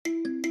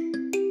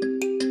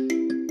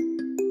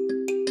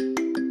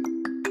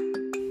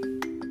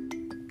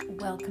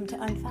to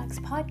Unfacts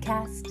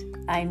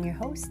Podcast. I'm your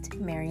host,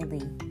 Mary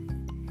Lee.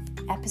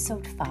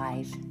 Episode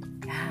 5.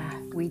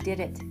 We did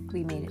it.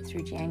 We made it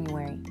through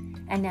January.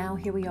 And now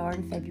here we are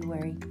in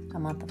February, a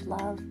month of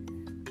love,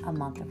 a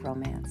month of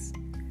romance.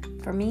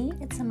 For me,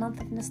 it's a month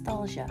of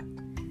nostalgia.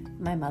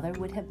 My mother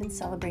would have been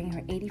celebrating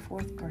her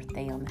 84th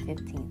birthday on the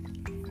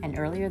 15th. And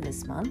earlier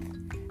this month,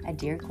 a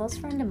dear close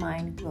friend of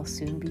mine will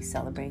soon be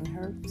celebrating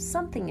her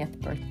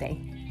somethingth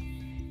birthday.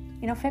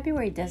 You know,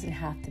 February doesn't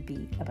have to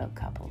be about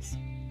couples.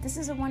 This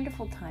is a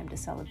wonderful time to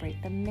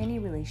celebrate the many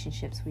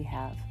relationships we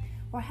have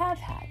or have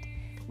had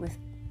with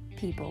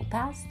people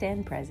past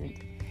and present.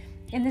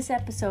 In this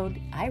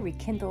episode, I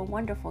rekindle a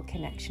wonderful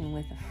connection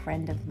with a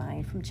friend of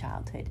mine from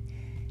childhood,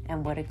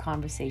 and what a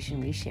conversation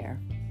we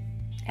share.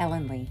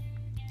 Ellen Lee.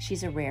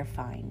 She's a rare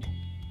find.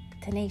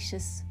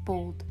 Tenacious,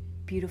 bold,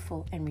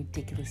 beautiful, and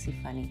ridiculously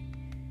funny.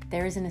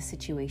 There isn't a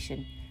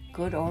situation,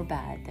 good or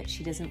bad, that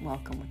she doesn't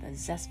welcome with a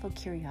zestful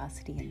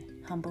curiosity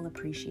and humble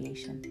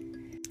appreciation.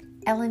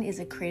 Ellen is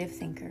a creative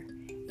thinker,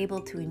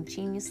 able to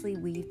ingeniously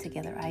weave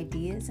together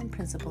ideas and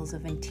principles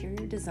of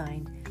interior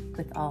design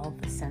with all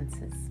the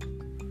senses.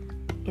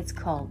 It's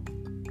called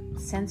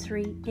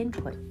sensory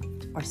input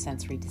or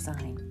sensory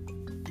design.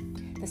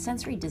 The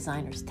sensory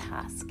designer's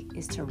task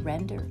is to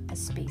render a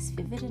space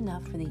vivid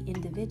enough for the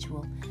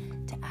individual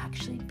to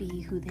actually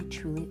be who they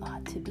truly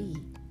ought to be.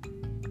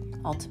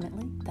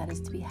 Ultimately, that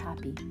is to be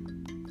happy.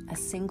 A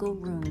single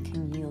room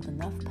can yield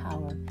enough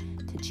power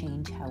to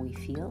change how we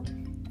feel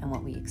and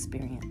what we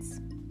experience.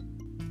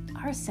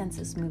 Our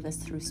senses move us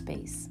through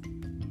space.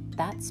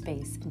 That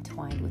space,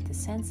 entwined with the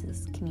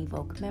senses, can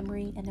evoke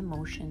memory and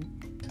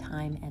emotion,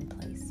 time and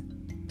place,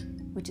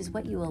 which is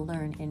what you will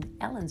learn in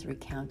Ellen's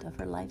recount of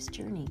her life's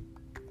journey.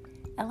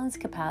 Ellen's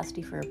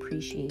capacity for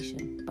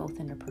appreciation, both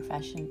in her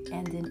profession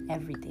and in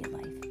everyday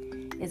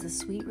life, is a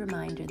sweet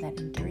reminder that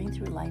enduring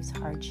through life's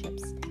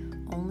hardships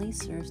only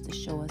serves to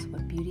show us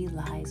what beauty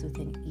lies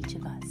within each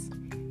of us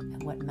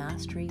and what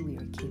mastery we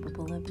are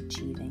capable of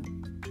achieving.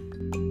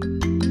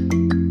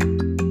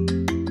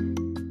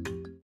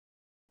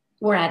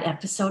 We're at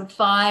episode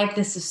 5.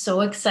 This is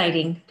so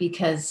exciting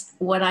because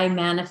what I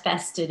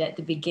manifested at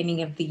the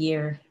beginning of the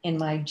year in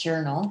my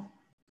journal,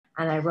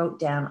 and I wrote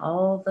down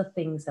all the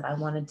things that I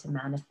wanted to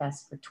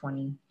manifest for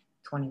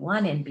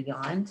 2021 and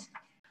beyond.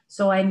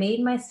 So I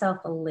made myself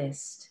a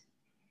list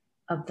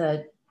of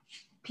the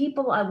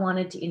people I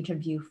wanted to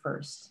interview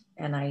first,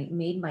 and I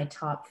made my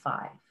top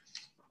 5.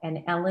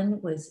 And Ellen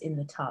was in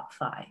the top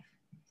 5.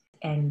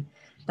 And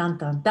dun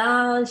dun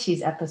dun,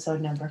 she's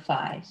episode number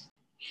 5.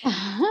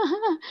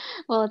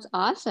 Well, it's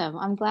awesome.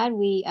 I'm glad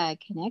we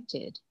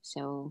connected.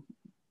 So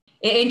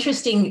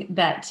interesting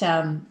that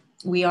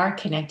we are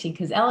connecting,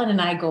 because Ellen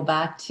and I go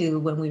back to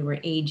when we were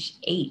age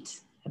 8,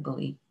 I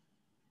believe.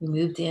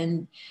 We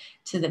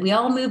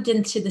all moved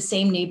into the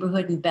same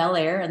neighborhood in Bel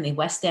Air and the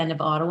West End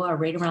of Ottawa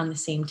right around the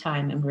same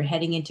time, and we're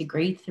heading into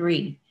grade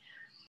 3.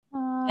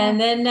 And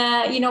then,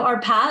 our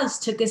paths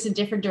took us in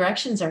different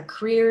directions, our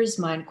careers.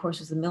 Mine, of course,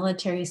 was the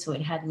military, so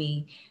it had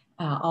me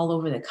all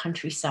over the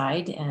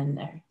countryside, and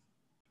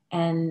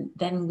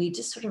then we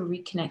just sort of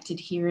reconnected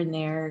here and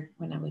there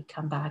when I would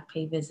come back,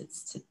 pay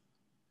visits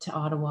to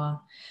Ottawa.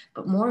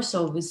 But more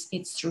so,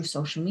 it's through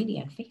social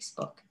media and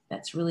Facebook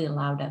that's really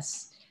allowed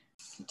us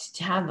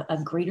to have a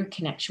greater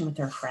connection with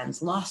our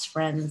friends, lost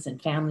friends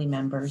and family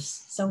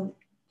members. So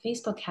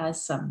Facebook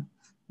has some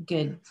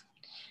good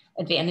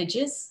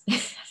advantages.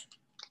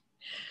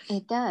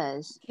 it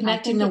does.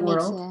 Connecting the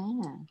world.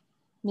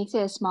 Makes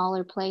it a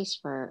smaller place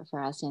for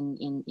us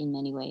in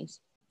many ways.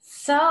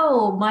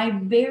 So my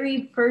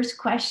very first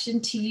question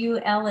to you,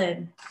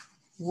 Ellen,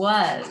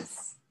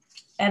 was,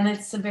 and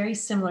it's a very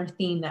similar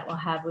theme that we'll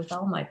have with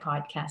all my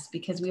podcasts,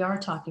 because we are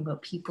talking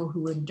about people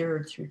who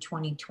endured through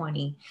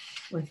 2020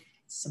 with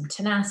some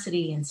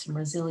tenacity and some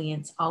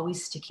resilience,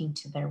 always sticking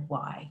to their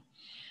why.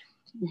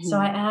 Mm-hmm. So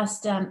I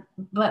asked,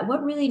 but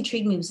what really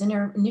intrigued me was in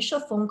our initial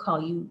phone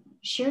call, you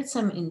shared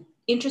some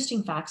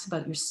interesting facts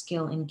about your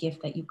skill and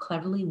gift that you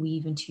cleverly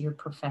weave into your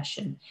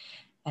profession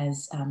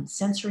as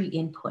sensory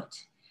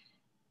input.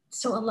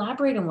 So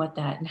elaborate on what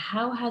that, and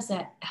how has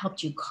that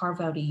helped you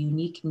carve out a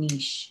unique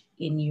niche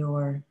in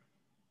your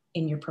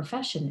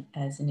profession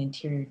as an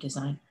interior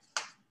designer?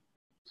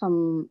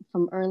 From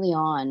early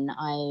on,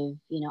 I've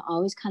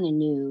always kind of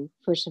knew,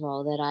 first of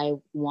all, that I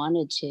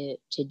wanted to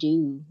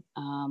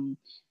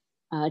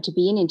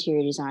be an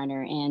interior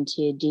designer and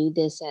to do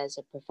this as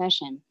a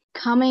profession.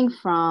 Coming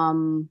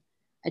from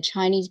a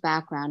Chinese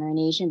background or an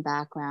Asian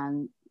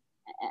background,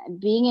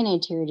 being an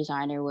interior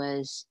designer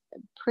was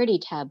pretty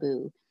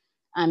taboo.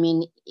 I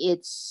mean,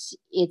 it's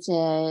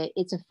a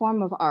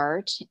form of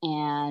art,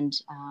 and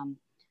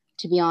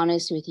to be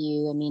honest with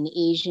you, I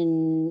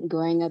mean,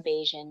 growing up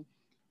Asian.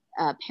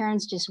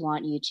 Parents just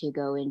want you to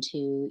go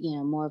into,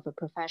 more of a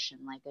profession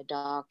like a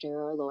doctor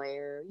or a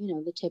lawyer,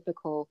 the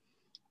typical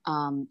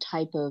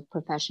type of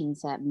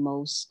professions that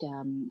most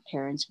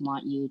parents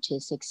want you to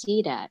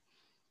succeed at.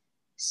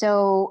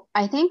 So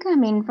I think,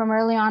 from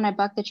early on, I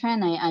bucked the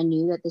trend. I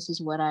knew that this is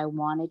what I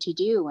wanted to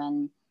do.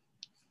 And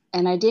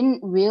And I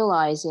didn't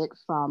realize it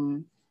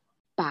from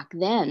back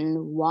then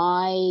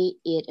why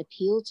it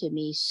appealed to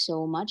me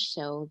so much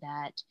so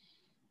that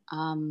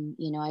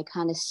I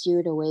kind of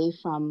steered away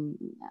from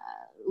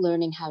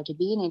learning how to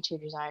be an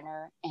interior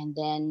designer, and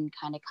then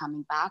kind of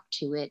coming back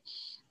to it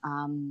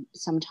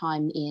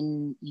sometime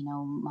in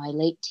my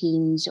late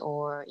teens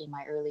or in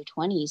my early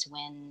 20s,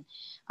 when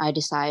I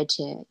decided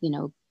to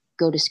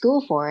go to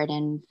school for it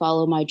and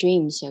follow my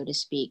dreams, so to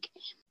speak.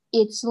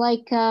 It's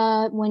like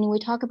when we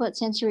talk about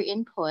sensory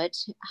input,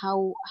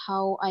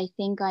 how I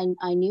think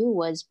I knew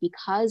was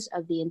because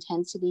of the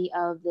intensity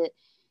of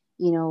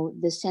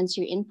the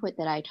sensory input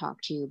that I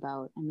talked to you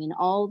about. I mean,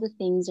 all the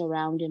things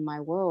around in my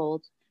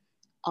world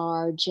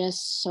are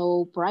just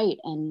so bright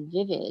and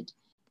vivid.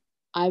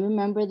 I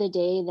remember the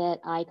day that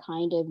I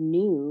kind of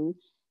knew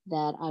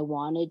that I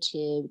wanted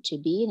to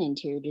be an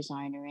interior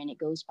designer, and it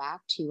goes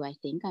back to, I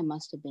think I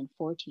must have been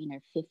 14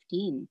 or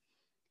 15.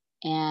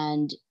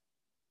 And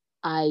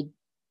I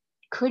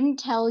couldn't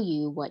tell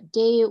you what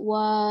day it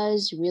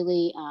was,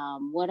 really,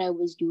 what I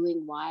was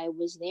doing, why I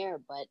was there,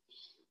 but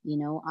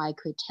I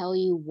could tell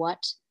you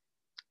what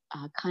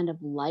kind of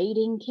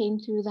lighting came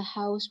through the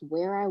house,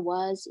 where I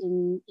was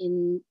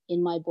in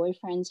my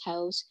boyfriend's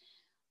house,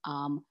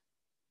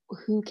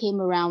 who came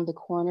around the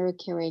corner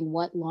carrying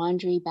what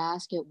laundry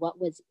basket, what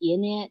was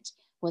in it,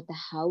 what the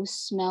house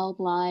smelled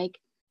like.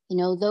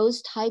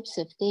 Those types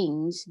of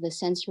things. The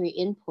sensory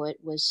input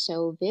was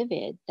so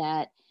vivid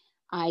that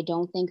I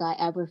don't think I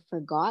ever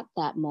forgot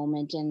that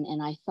moment.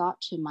 And I thought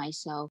to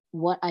myself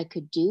what I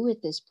could do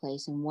with this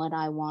place and what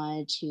I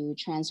wanted to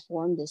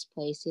transform this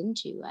place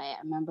into. I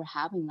remember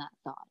having that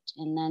thought.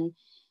 And then,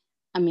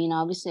 I mean,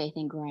 obviously, I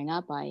think growing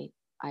up, I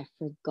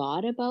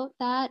forgot about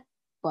that.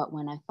 But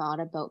when I thought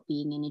about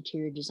being an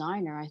interior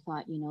designer, I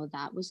thought,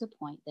 that was the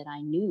point that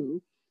I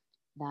knew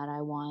that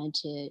I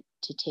wanted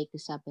to take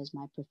this up as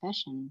my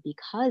profession,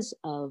 because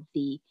of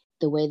the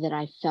way that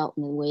I felt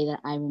and the way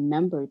that I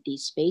remembered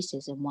these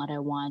spaces and what I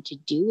wanted to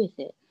do with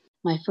it.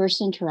 My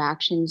first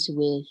interactions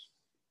with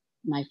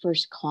my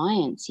first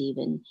clients,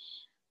 even,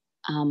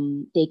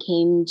 they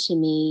came to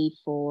me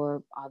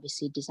for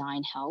obviously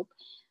design help.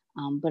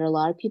 But a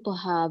lot of people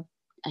have,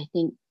 I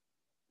think,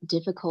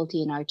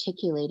 difficulty in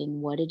articulating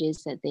what it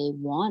is that they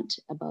want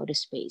about a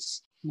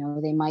space.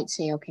 They might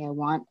say, okay,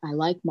 I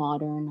like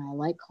modern, I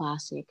like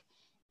classic.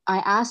 I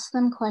ask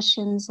them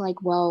questions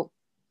like, well,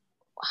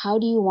 how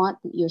do you want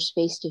your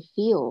space to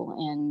feel?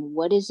 And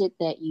what is it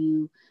that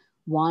you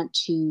want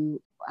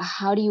to,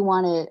 how do you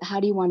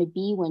want to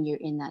be when you're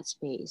in that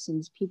space?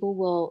 And people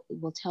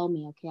will tell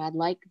me, okay, I'd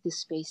like this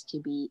space to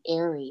be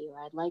airy,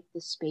 or I'd like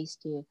this space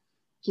to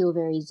feel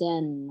very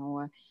zen,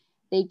 or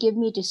they give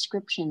me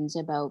descriptions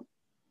about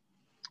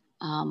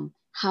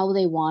how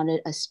they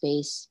wanted a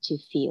space to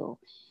feel.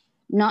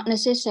 Not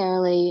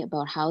necessarily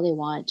about how they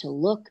want it to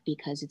look,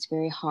 because it's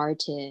very hard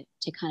to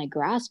kind of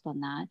grasp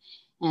on that.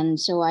 And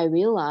so I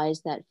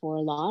realized that for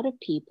a lot of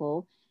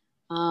people,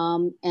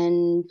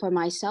 and for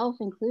myself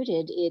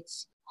included,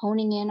 it's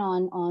honing in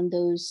on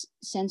those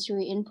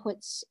sensory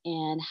inputs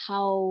and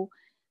how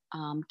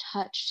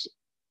touch,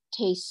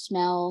 taste,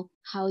 smell,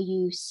 how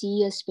you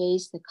see a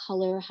space, the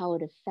color, how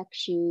it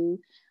affects you,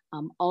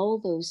 all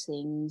those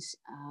things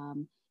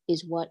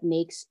is what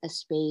makes a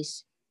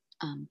space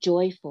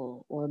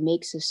joyful, or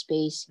makes a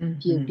space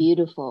feel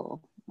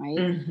beautiful, right?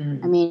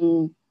 I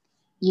mean,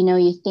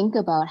 you think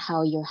about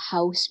how your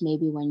house,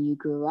 maybe when you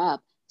grew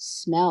up,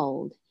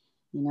 smelled,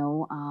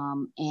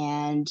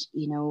 and,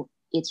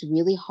 it's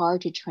really hard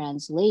to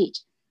translate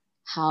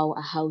how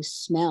a house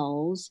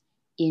smells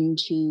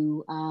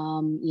into,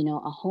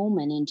 a home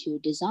and into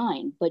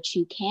design. But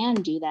you can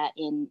do that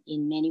in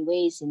many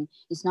ways. And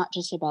it's not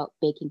just about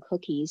baking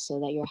cookies so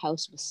that your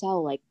house will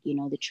sell, like,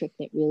 the trick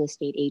that real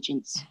estate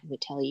agents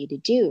would tell you to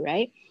do,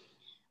 right?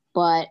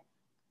 But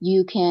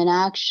you can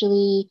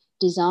actually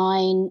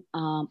design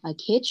a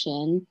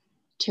kitchen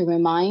to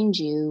remind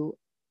you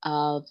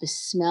of the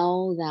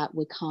smell that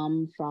would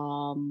come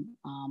from,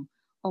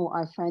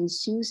 our friend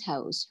Sue's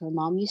house. Her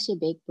mom used to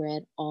bake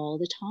bread all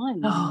the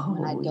time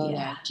when I'd go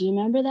there. Do you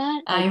remember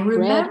that? Like, I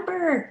remember.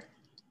 Bread,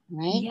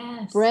 right?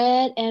 Yes.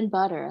 Bread and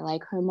butter.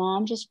 Like, her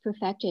mom just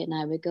perfected it. And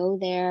I would go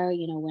there,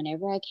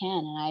 whenever I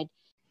can. And I'd,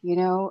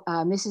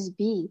 Mrs.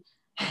 B,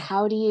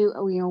 how do you,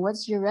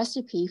 what's your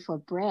recipe for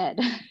bread?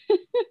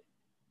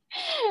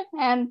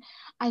 And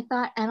I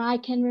thought, and I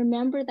can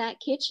remember that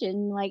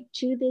kitchen, like,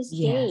 to this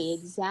day,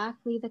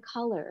 exactly the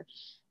color,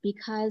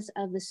 because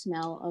of the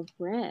smell of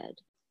bread.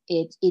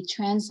 It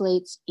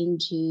translates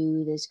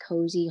into this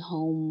cozy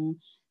home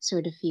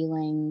sort of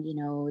feeling,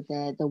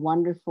 the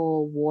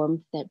wonderful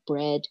warmth that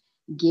bread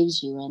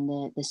gives you, and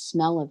the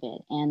smell of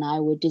it. And I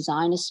would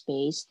design a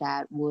space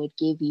that would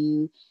give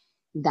you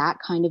that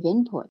kind of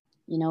input.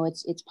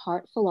 It's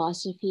part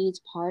philosophy,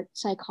 it's part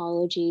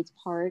psychology, it's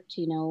part,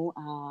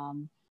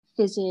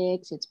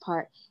 physics, it's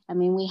part, I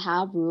mean, we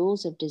have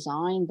rules of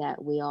design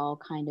that we all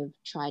kind of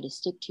try to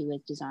stick to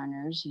as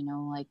designers,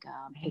 like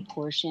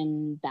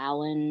proportion,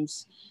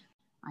 balance,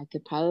 I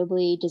could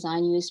probably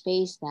design you a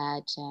space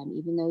that,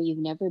 even though you've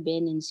never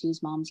been in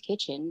Sue's mom's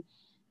kitchen,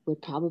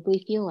 would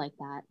probably feel like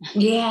that.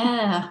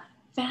 Yeah,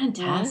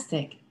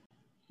 fantastic. Right?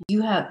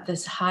 You have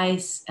this high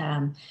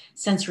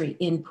sensory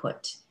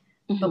input,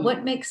 but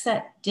what makes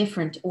that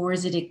different? Or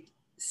is it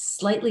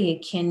slightly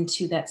akin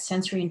to that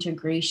sensory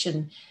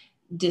integration?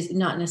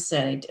 Not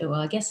necessarily, well,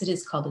 I guess it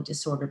is called a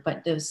disorder,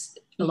 but there's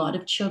a lot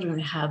of children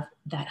have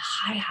that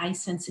high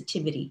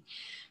sensitivity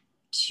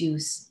to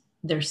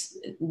there's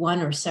one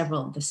or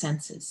several of the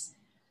senses.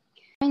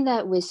 I find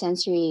that with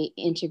sensory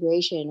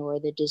integration or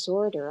the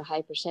disorder,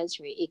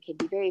 hypersensory, it can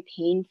be very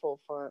painful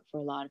for a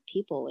lot of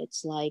people.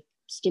 It's like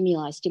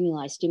stimuli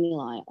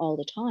all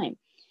the time.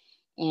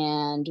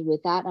 And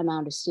with that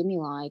amount of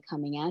stimuli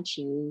coming at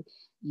you,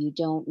 you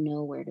don't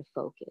know where to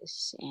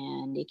focus.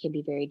 And it can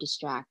be very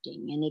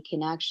distracting. And it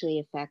can actually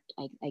affect,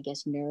 I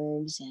guess,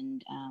 nerves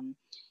and,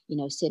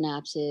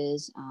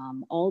 synapses,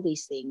 all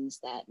these things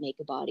that make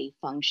a body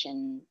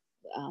function.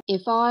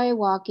 If I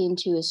walk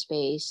into a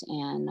space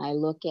and I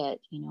look at,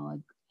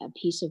 a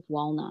piece of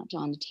walnut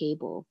on the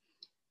table,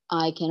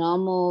 I can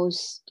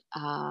almost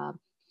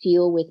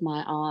feel with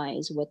my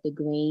eyes what the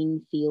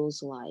grain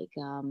feels like.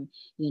 A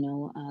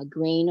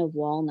grain of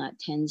walnut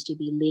tends to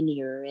be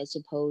linear as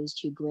opposed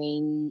to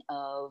grain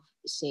of,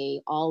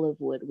 say, olive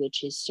wood,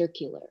 which is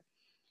circular.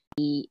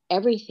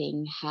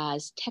 Everything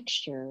has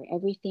texture,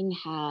 everything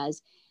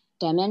has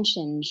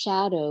dimension,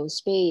 shadow,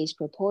 space,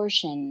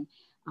 proportion,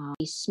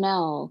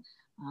 smell,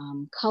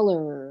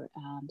 color,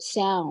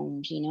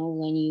 sound.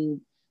 When you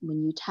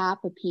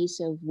tap a piece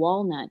of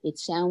walnut, it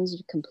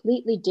sounds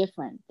completely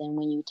different than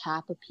when you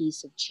tap a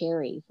piece of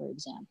cherry, for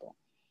example.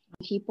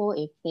 People,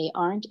 if they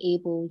aren't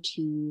able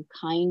to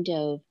kind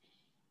of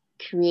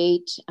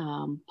create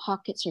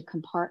pockets or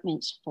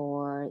compartments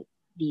for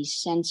the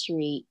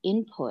sensory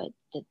input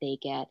that they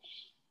get,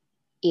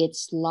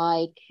 it's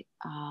like,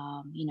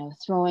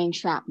 throwing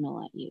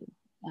shrapnel at you.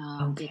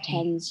 Okay. It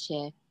tends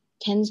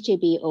to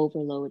be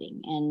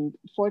overloading. And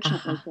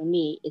fortunately for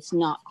me, it's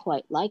not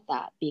quite like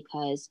that,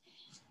 because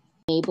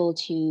I'm able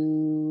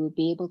to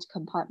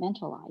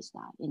compartmentalize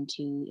that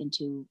into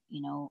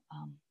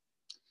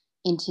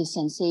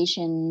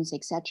sensations,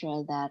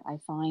 etc., that I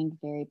find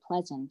very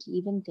pleasant.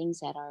 Even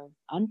things that are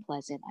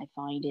unpleasant, I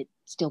find it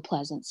still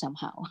pleasant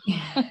somehow.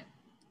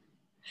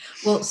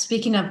 Well,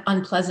 speaking of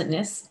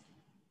unpleasantness,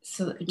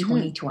 so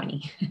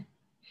 2020.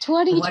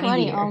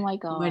 2020, oh my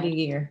God. What a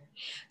year.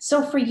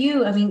 So for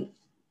you, I mean,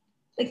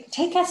 like,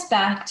 take us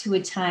back to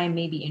a time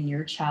maybe in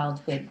your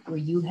childhood where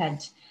you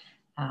had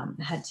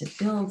to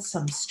build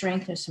some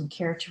strength or some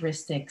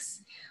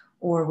characteristics,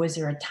 or was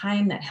there a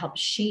time that helped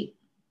shape,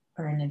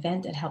 or an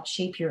event that helped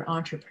shape your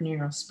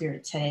entrepreneurial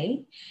spirit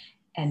today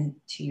and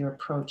to your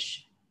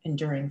approach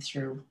enduring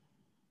through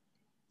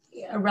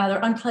a rather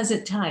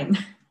unpleasant time?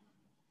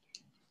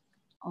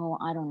 Oh,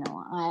 I don't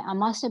know. I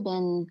must have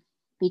been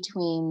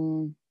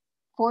between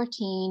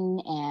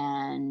 14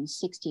 and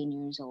 16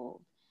 years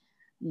old,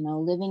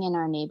 living in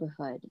our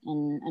neighborhood.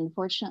 And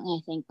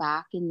unfortunately, I think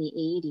back in the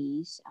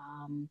 80s,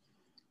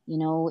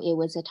 it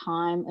was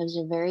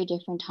a very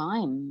different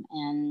time.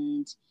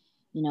 And,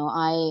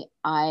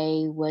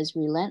 I was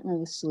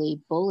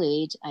relentlessly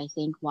bullied, I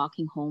think,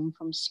 walking home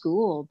from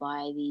school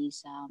by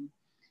these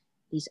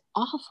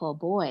awful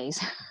boys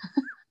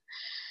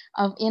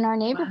in our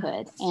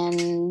neighborhood.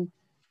 And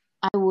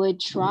I would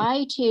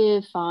try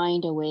to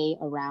find a way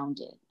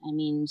around it. I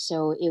mean,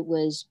 so it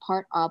was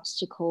part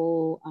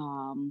obstacle,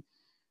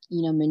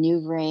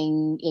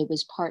 maneuvering. It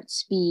was part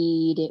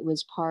speed. It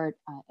was part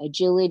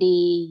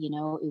agility.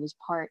 It was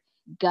part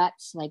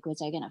guts. Like,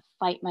 was I going to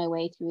fight my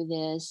way through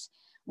this?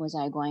 Was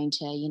I going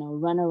to,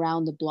 run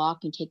around the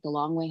block and take the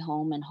long way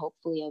home and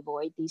hopefully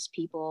avoid these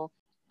people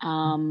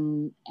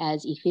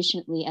as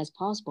efficiently as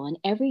possible? And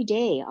every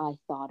day I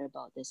thought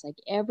about this, like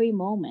every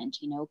moment,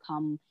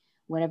 come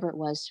whatever it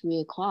was,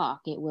 3:00,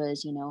 it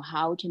was,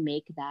 how to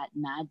make that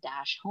mad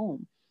dash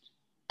home.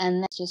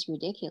 And that's just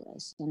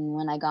ridiculous. And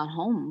when I got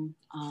home,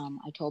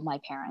 I told my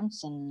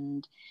parents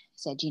and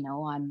said,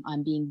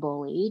 I'm being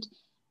bullied.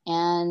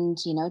 And,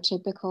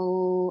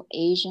 typical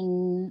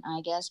Asian,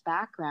 I guess,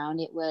 background,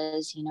 it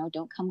was,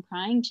 don't come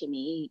crying to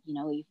me.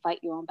 You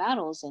fight your own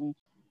battles and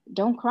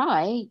don't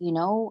cry,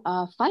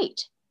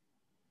 fight.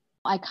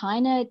 I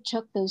kind of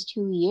took those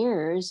 2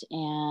 years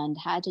and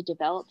had to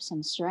develop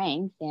some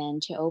strength and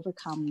to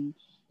overcome,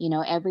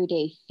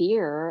 everyday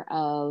fear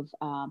of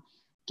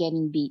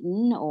getting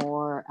beaten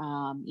or,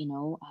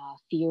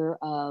 fear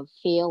of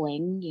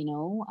failing.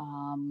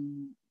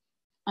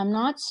 I'm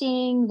not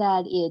saying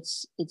that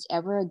it's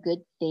ever a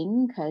good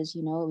thing, because,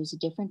 it was a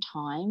different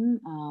time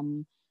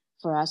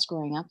for us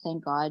growing up.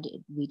 Thank God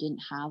we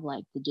didn't have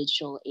like the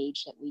digital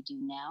age that we do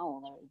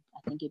now.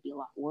 I think it'd be a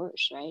lot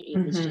worse, right? It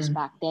was just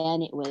back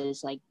then, it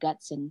was like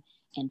guts and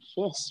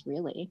fists,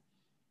 really.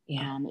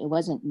 Yeah. It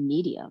wasn't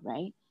media,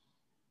 right?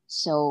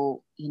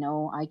 So,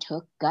 I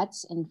took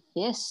guts and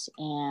fists,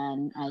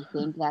 and I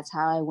think that's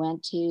how I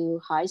went to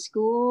high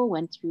school,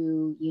 went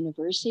through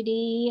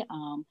university.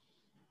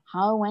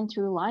 how I went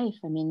through life.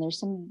 I mean,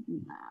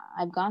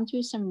 I've gone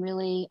through some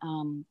really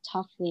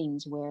tough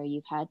things where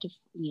you've had to,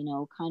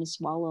 kind of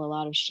swallow a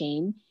lot of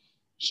shame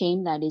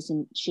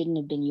that shouldn't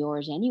have been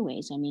yours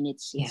anyways. I mean,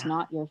 it's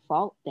not your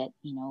fault that,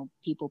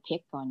 people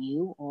pick on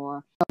you.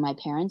 Or my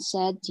parents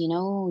said,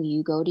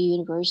 you go to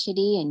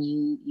university and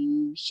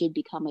you should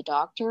become a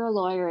doctor, a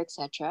lawyer,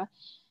 etc.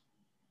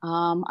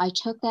 I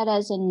took that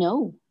as a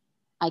no,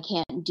 I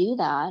can't do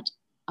that.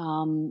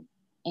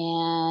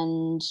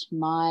 And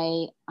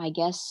I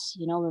guess,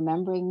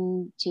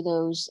 remembering to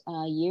those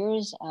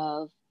years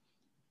of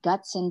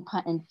guts and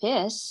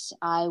fists,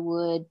 I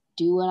would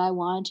do what I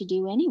wanted to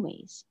do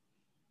anyways.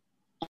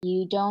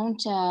 You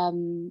don't,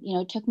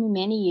 it took me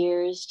many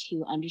years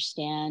to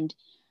understand,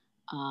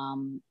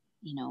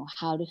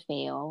 how to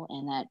fail,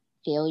 and that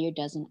failure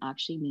doesn't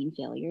actually mean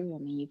failure. I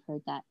mean, you've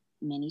heard that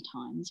many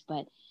times,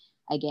 but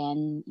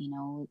again,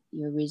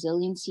 your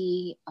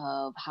resiliency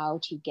of how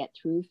to get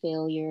through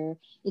failure,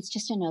 it's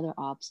just another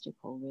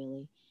obstacle,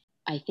 really.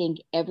 I think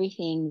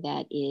everything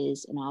that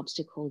is an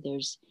obstacle,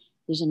 there's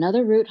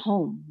another route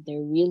home.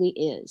 There really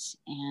is.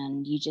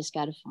 And you just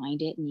got to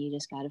find it, and you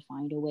just got to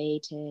find a way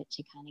to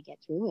kind of get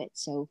through it.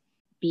 So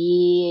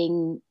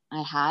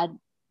I had,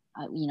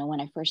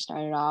 when I first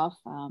started off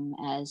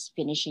as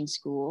finishing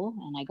school,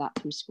 and I got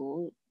through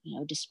school,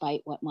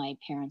 despite what my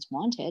parents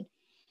wanted,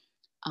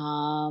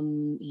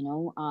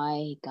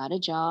 I got a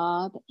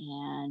job,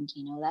 and,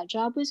 that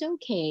job was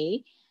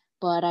okay.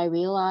 But I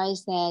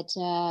realized that,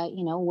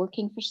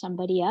 working for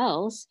somebody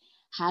else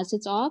has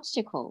its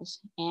obstacles.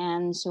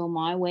 And so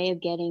my way of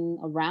getting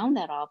around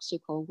that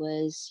obstacle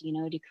was,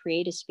 to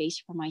create a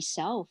space for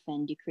myself,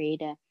 and to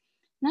create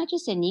not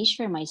just a niche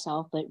for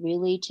myself, but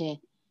really to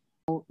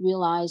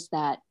realize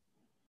that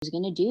I was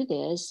going to do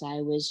this.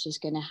 I was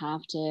just going to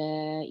have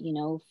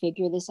to,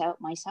 figure this out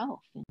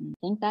myself. And I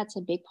think that's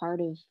a big part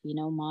of,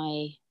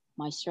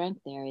 my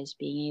strength there, is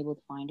being able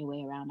to find a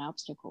way around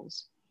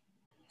obstacles.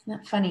 Isn't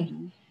that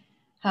funny?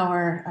 How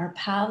our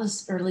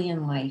paths early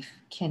in life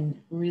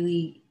can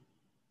really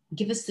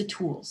give us the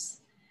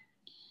tools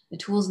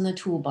in the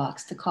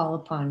toolbox to call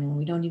upon, and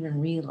we don't even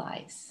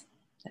realize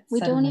that we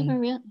don't even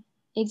realize.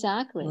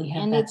 Exactly. We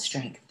have that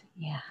strength.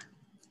 Yeah.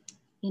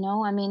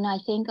 I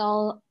think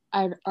all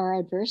our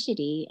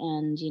adversity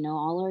and,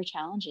 all our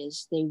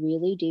challenges, they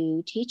really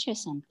do teach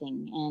us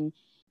something. And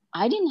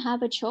I didn't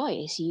have a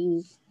choice.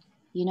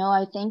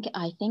 I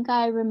think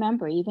I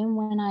remember, even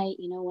when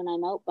when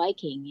I'm out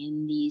biking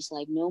in these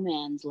like no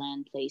man's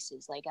land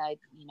places, like out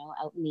in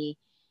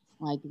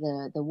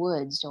the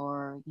woods,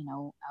 or,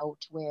 out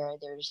where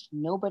there's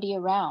nobody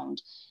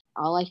around.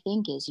 All I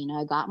think is,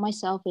 I got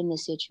myself in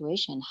this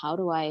situation. How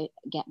do I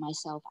get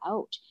myself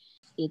out?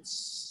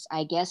 It's,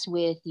 I guess,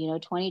 with,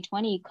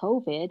 2020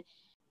 COVID,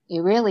 it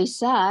really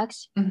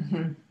sucks.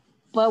 Mm-hmm.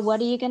 But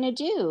what are you going to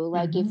do?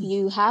 Like, if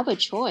you have a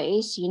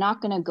choice, you're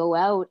not going to go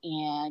out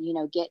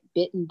and, get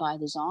bitten by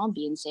the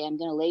zombie and say, I'm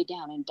going to lay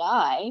down and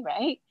die,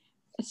 right?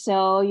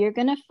 So you're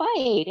going to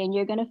fight, and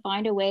you're going to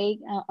find a way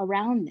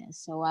around this.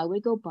 So I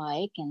would go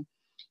bike and,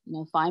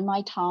 find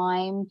my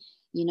time,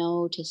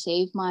 to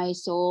save my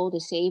soul, to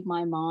save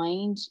my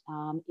mind.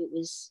 It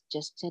was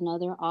just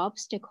another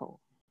obstacle.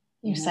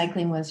 Your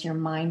cycling was your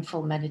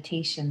mindful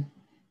meditation,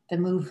 the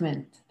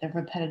movement, the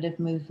repetitive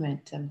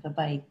movement of the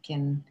bike.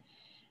 And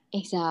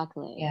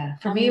exactly. Yeah.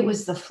 For me, it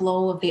was the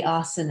flow of the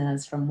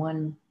asanas from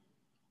one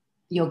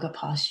yoga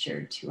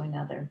posture to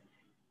another.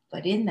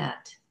 But in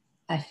that,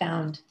 I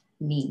found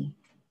me.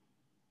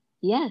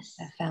 Yes.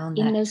 I found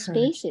in that those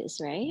courage.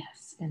 Spaces, right?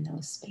 Yes, in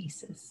those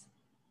spaces.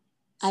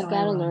 I've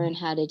got to learn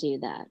how to do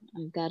that.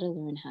 I've got to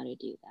learn how to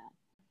do that.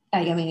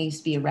 I used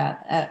to be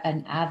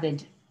an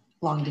avid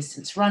long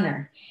distance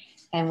runner.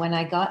 And when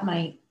I got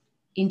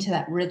into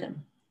that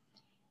rhythm,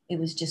 it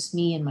was just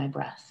me and my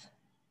breath.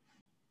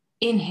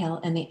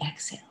 Inhale and the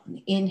exhale, and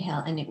the inhale,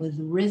 and it was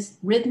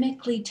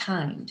rhythmically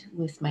timed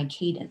with my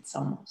cadence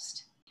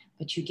almost.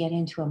 But you get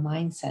into a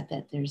mindset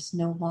that there's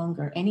no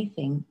longer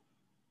anything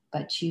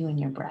but you and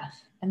your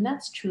breath. And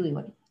that's truly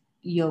what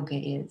yoga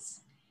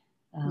is.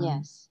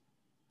 Yes.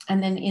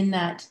 And then in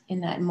that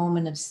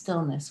moment of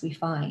stillness, we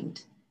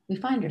find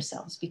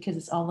ourselves, because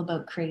it's all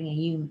about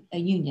creating a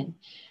union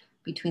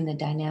between the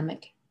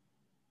dynamic,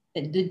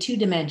 the two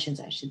dimensions,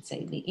 I should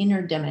say, the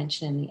inner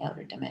dimension and the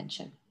outer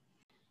dimension.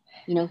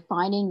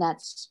 Finding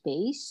that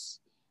space,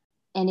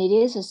 and it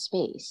is a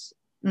space.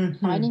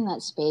 Mm-hmm. Finding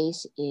that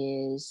space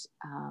is,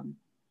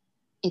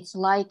 it's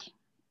like,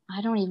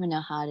 I don't even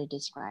know how to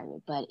describe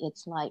it, but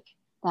it's like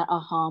that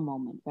aha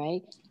moment,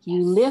 right?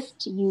 Yes.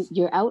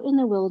 You're out in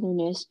the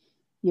wilderness,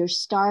 you're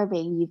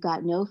starving, you've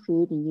got no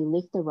food, and you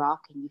lift the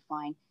rock and you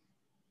find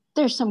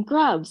there's some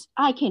grubs.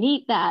 I can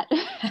eat that.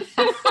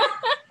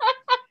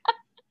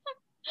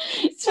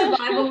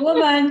 Survival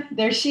woman.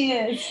 There she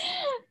is.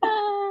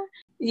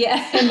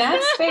 Yeah, in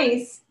that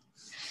space.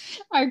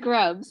 Our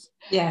grubs.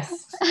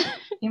 Yes. Me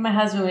and my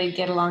husband would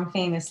get along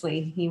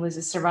famously. He was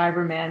a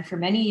survivor man for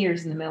many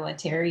years in the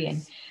military,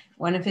 and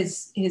one of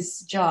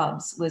his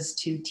jobs was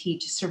to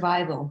teach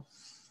survival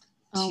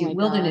Oh to my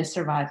wilderness God.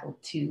 survival,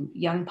 to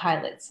young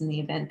pilots in the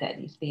event that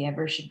if they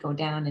ever should go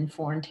down in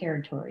foreign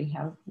territory,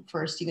 how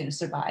first you're going to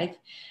survive,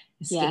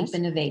 escape Yes.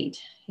 and evade.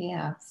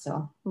 Yeah.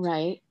 So,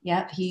 Right.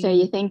 yeah, So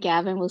you think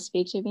Gavin will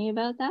speak to me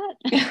about that?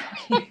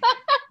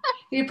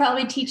 he'd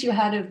probably teach you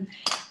how to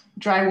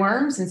dry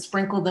worms and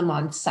sprinkle them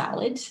on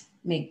salad,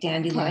 make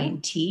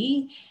dandelion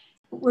tea.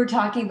 We're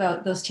talking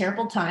about those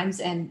terrible times,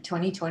 and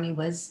 2020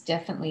 was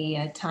definitely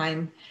a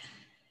time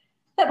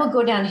that will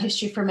go down in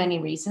history for many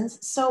reasons.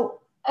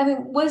 So, I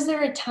mean, was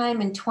there a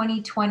time in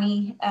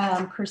 2020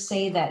 per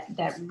se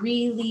that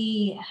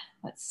really,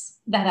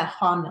 that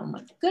aha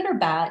moment, good or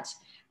bad,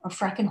 or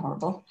fracking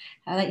horrible,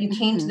 that you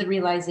came to the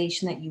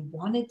realization that you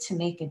wanted to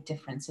make a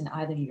difference in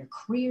either your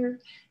career,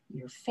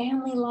 your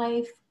family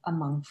life,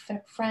 among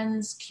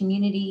friends,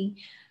 community,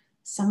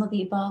 some of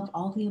the above,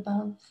 all the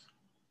above,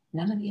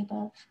 none of the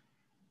above?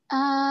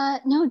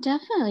 No,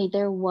 definitely.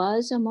 There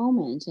was a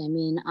moment. I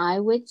mean, I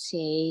would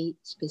say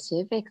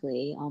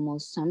specifically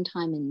almost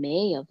sometime in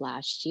May of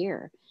last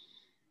year.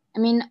 I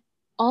mean,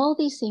 all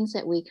these things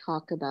that we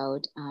talk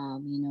about,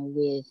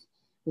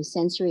 with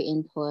sensory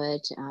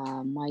input,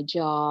 my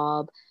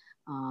job,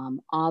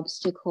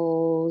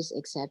 obstacles,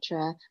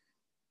 etc.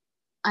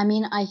 I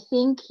mean, I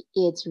think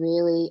it's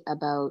really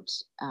about,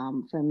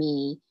 for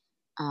me,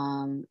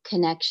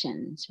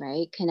 connections,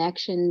 right?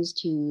 Connections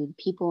to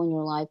people in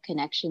your life,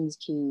 connections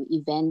to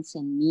events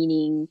and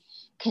meaning,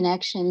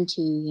 connection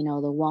to,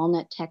 the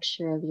walnut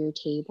texture of your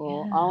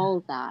table, all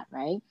of that,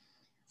 right?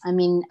 I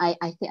mean,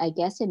 I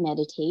guess in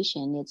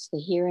meditation, it's the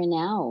here and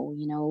now,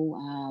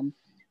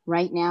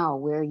 right now,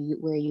 where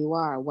you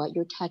are, what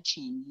you're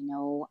touching,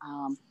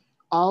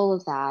 all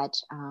of that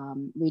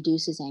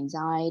reduces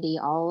anxiety,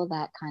 all of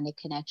that kind of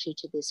connection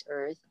to this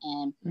earth.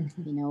 And,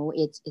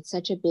 it's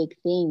such a big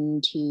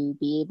thing to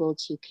be able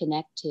to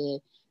connect to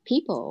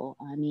people.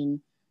 I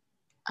mean,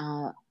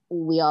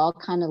 we all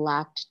kind of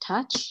lacked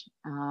touch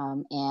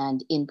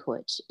and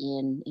input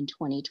in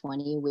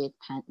 2020 with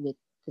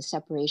the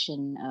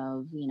separation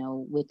of,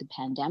 with the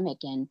pandemic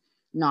and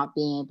not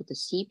being able to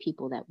see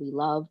people that we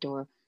loved,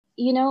 or,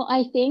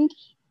 I think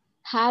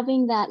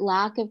having that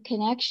lack of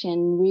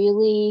connection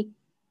really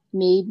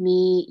made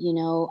me,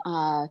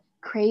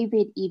 crave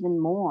it even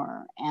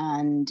more.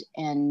 And,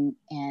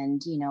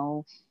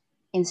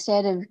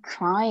 instead of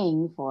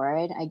crying for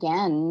it,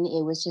 again,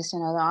 it was just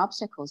another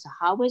obstacle. So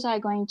how was I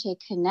going to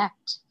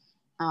connect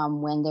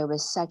when there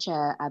was such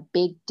a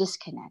big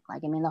disconnect?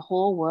 Like, I mean, the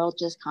whole world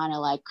just kind of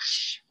like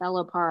fell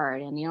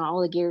apart, and,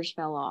 all the gears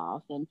fell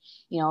off, and,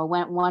 it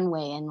went one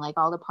way, and like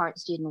all the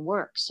parts didn't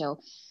work. So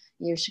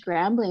you're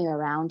scrambling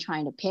around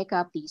trying to pick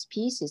up these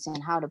pieces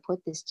and how to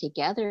put this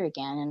together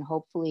again. And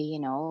hopefully,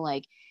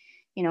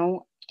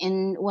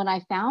 and what I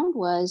found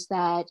was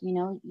that,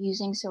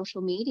 using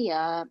social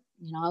media,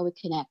 I would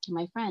connect to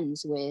my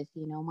friends with,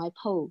 my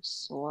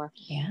posts, or,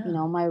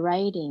 my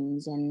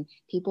writings, and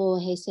people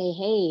say,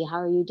 hey, how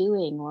are you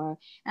doing?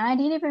 And I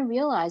didn't even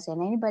realize that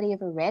anybody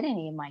ever read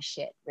any of my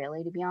shit,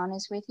 really, to be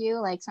honest with you.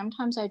 Like,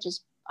 sometimes I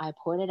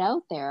put it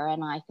out there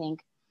and I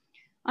think,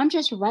 I'm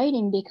just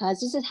writing because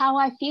this is how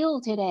I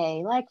feel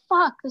today. Like,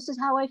 fuck, this is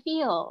how I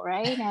feel,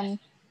 right? And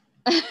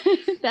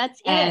that's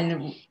it.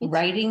 And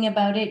writing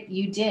about it,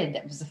 you did.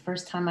 That was the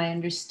first time I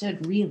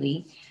understood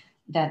really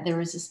that there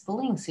was this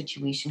bullying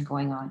situation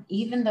going on.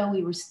 Even though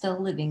we were still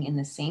living in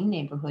the same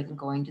neighborhood and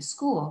going to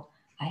school,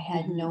 I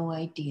had no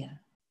idea.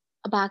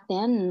 Back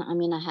then, I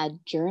mean, I had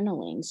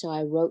journaling, so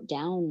I wrote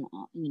down,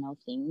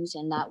 things,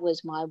 and that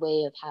was my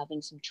way of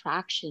having some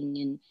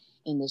traction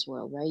in this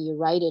world, right? You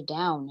write it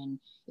down, and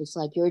it's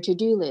like your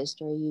to-do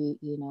list, or you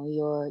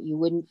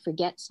wouldn't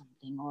forget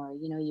something, or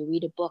you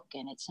read a book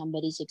and it's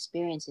somebody's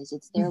experiences.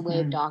 It's their way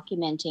of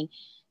documenting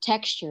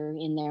texture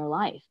in their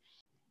life.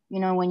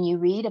 When you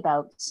read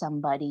about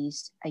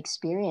somebody's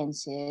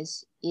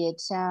experiences,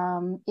 it's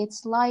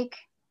like,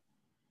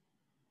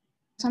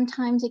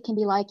 sometimes it can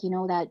be like,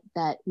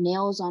 that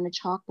nails on a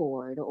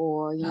chalkboard,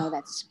 or,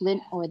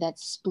 that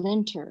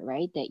splinter,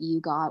 right, that you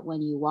got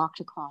when you walked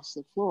across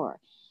the floor.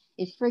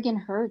 It friggin'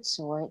 hurts,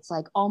 or it's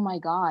like, oh my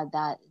God,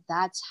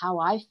 that's how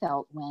I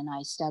felt when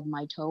I stubbed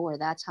my toe, or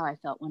that's how I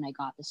felt when I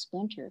got the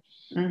splinter.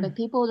 But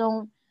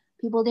people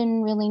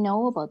didn't really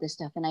know about this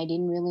stuff, and I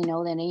didn't really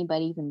know that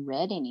anybody even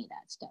read any of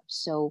that stuff.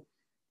 So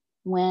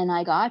when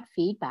I got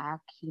feedback,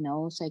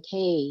 it's like,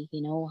 hey,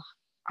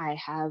 I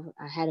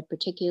had a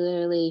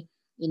particularly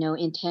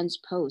intense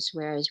post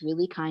where I was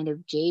really kind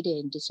of jaded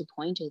and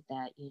disappointed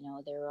that,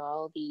 there are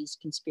all these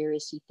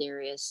conspiracy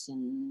theorists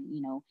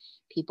and,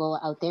 people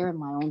out there in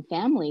my own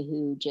family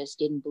who just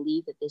didn't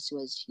believe that this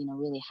was,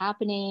 really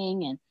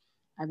happening. And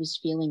I was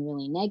feeling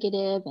really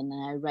negative. And then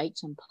I write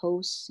some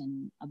posts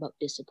about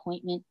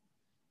disappointment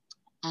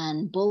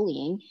and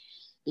bullying,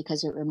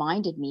 because it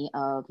reminded me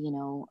of,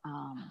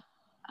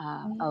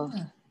 of,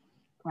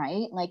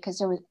 right? Like, because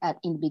there was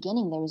in the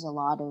beginning, there was a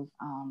lot of,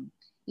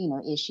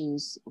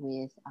 issues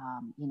with,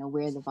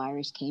 where the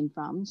virus came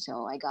from.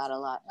 So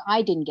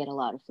I didn't get a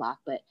lot of flack,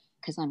 but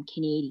because I'm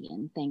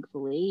Canadian,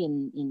 thankfully.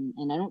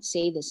 And I don't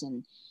say this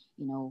in,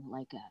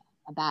 like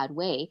a bad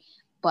way,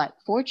 But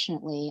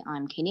fortunately,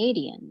 I'm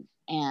Canadian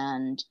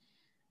and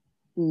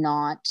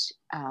not,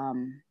 I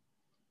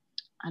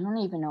don't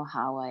even know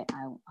how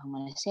I'm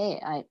going to say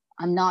it.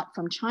 I'm not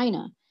from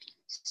China.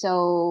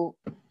 So,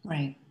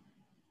 right.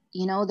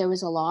 There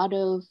was a lot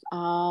of,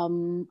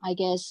 I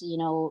guess,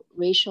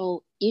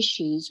 racial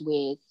issues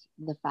with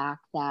the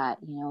fact that,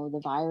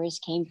 the virus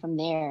came from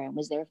there and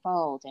was their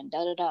fault and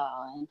da da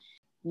da. And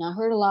I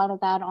heard a lot of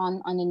that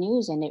on the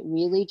news, and it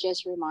really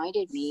just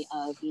reminded me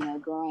of,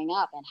 growing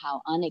up and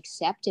how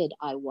unaccepted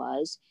I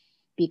was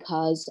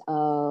because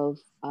of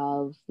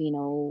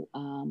who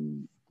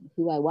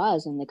I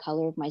was and the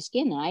color of my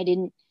skin.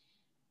 And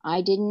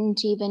I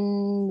didn't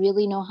even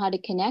really know how to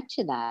connect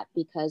to that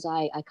because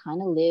I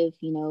kind of live,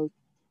 a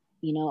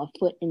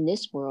foot in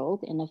this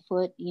world and a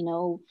foot,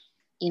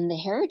 in the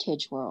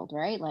heritage world,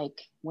 right?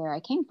 Like where I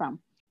came from.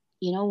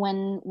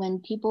 When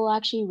people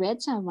actually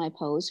read some of my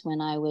posts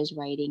when I was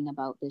writing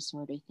about this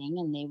sort of thing,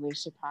 and they were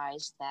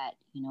surprised that,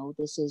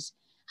 this is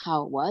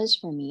how it was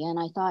for me. And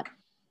I thought,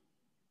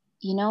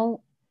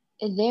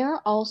 they're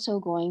also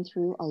going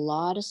through a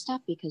lot of stuff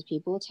because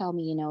people tell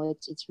me,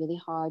 it's really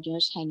hard,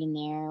 just hang in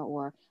there.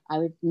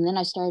 And then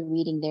I started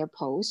reading their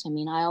posts. I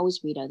mean, I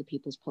always read other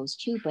people's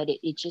posts too, but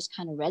it just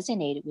kind of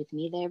resonated with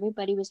me that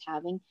everybody was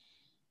having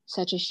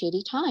such a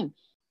shitty time.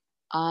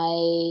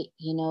 I,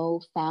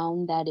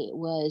 found that it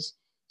was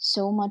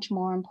so much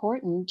more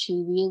important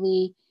to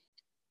really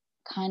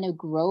kind of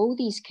grow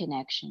these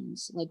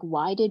connections. Like,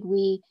 why did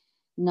we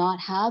not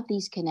have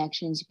these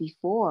connections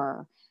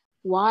before?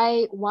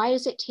 Why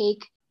does it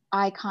take,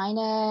 I kind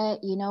of,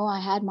 I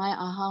had my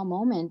aha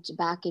moment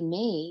back in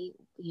May,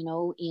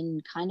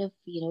 in kind of,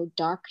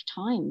 dark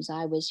times.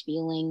 I was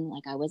feeling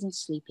like I wasn't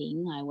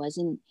sleeping. I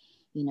wasn't,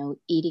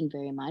 eating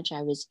very much.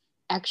 I was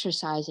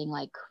exercising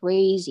like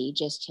crazy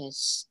just to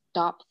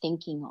stop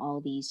thinking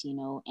all these,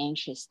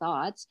 anxious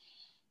thoughts.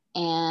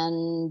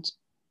 And,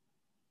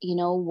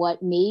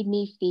 what made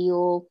me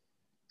feel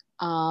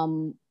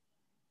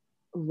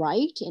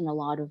right in a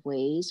lot of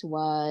ways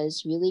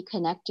was really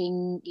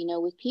connecting,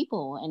 with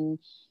people and,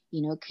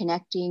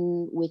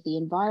 connecting with the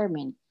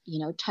environment,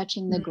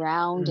 touching the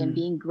ground and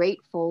being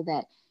grateful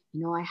that,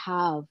 I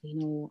have,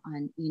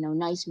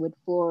 nice wood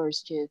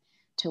floors to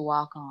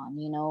walk on.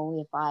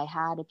 If I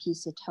had a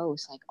piece of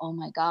toast, like, oh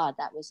my God,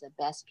 that was the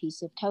best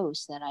piece of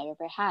toast that I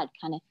ever had,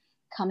 kind of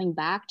coming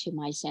back to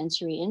my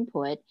sensory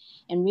input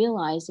and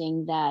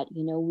realizing that,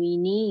 we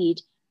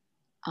need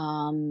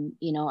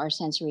our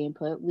sensory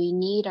input. We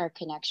need our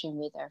connection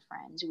with our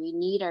friends. We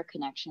need our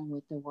connection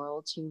with the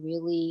world to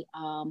really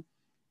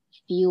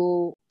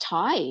feel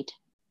tied.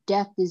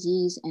 Death,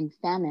 disease, and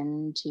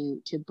famine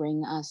to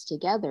bring us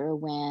together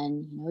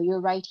when,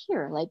 you're right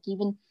here. Like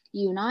even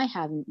you and I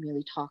haven't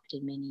really talked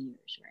in many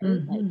years,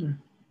 right? Mm-hmm.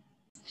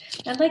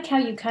 I like how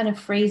you kind of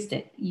phrased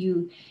it.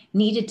 You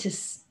needed to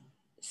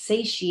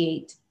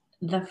satiate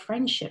the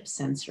friendship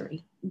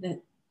sensory,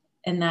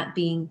 and that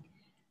being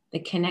the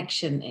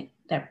connection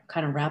that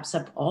kind of wraps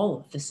up all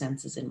of the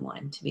senses in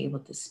one, to be able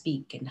to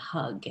speak and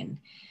hug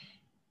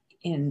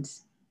and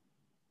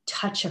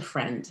touch a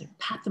friend,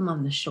 pat them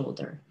on the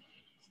shoulder,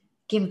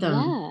 give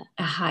them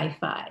a high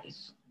five.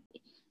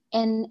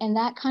 And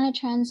that kind of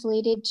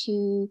translated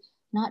to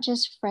not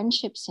just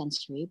friendship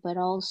sensory, but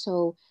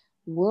also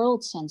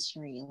world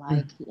sensory,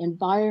 like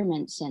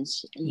environment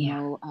sense,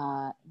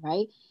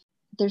 right?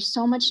 There's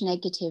so much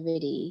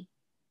negativity,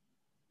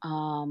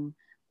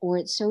 or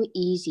it's so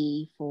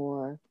easy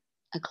for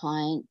a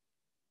client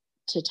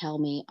to tell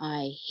me,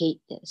 I hate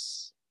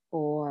this,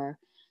 or,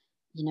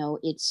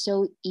 it's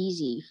so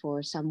easy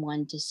for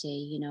someone to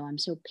say, I'm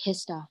so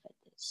pissed off at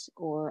this,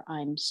 or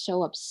I'm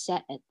so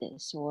upset at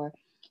this, or,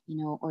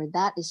 or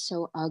that is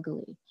so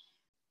ugly.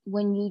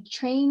 When you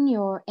train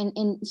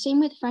and same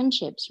with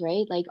friendships,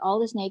 right? Like all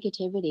this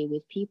negativity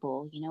with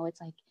people, it's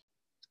like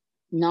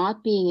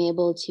not being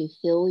able to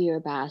fill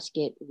your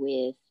basket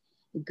with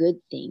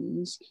good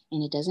things.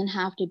 And it doesn't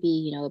have to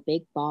be, a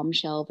big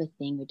bombshell of a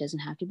thing. It doesn't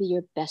have to be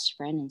your best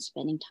friend and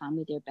spending time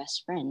with your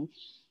best friend.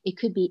 It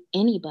could be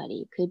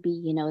anybody. It could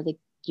be,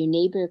 your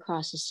neighbor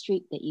across the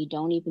street that you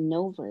don't even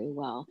know very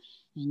well.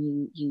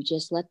 And you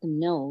just let them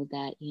know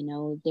that,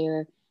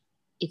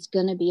 it's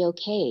going to be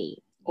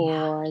okay.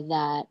 Or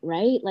that,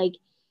 right? Like,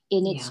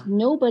 and it's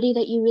nobody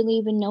that you really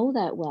even know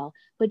that well,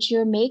 but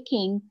you're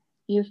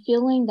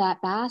filling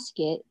that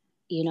basket,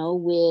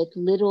 with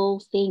little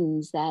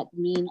things that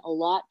mean a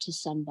lot to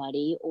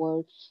somebody,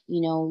 or,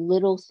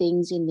 little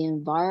things in the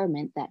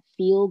environment that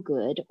feel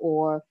good,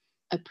 or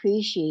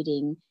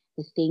appreciating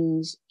the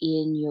things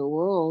in your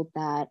world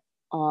that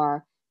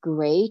are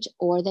great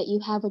or that you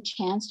have a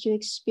chance to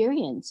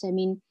experience. I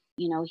mean,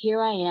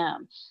 here I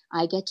am.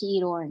 I get to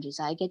eat oranges.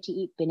 I get to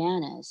eat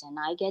bananas, and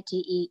I get to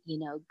eat,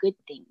 good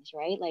things,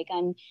 right? Like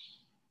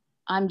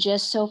I'm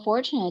just so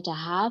fortunate to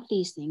have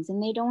these things,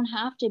 and they don't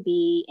have to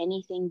be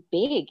anything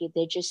big.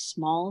 They're just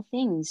small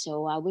things.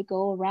 So I would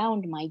go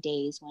around my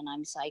days when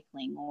I'm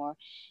cycling, or,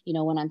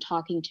 when I'm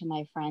talking to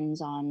my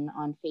friends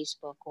on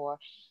Facebook, or,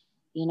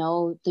 you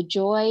know, the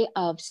joy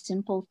of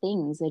simple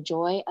things, the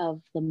joy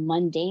of the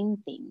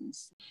mundane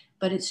things.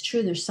 But it's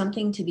true, there's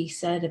something to be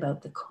said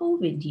about the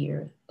COVID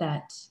year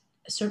that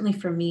certainly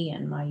for me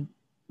and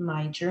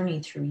my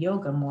journey through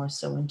yoga more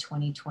so in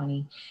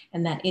 2020,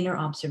 and that inner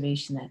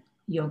observation that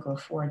yoga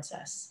affords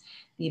us,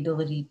 the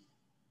ability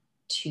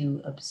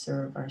to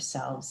observe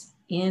ourselves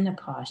in a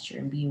posture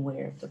and be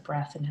aware of the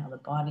breath and how the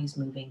body's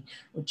moving,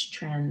 which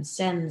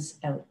transcends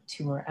out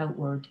to our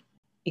outward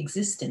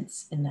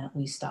existence, in that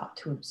we stop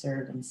to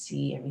observe and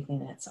see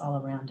everything that's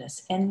all around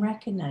us, and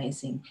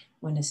recognizing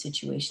when a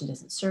situation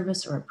doesn't serve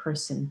us or a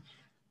person,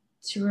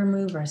 to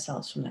remove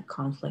ourselves from that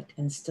conflict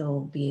and still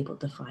be able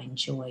to find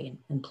joy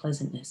and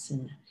pleasantness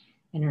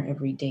in our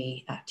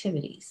everyday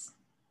activities.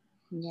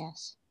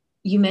 Yes.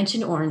 You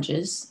mentioned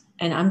oranges,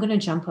 and I'm going to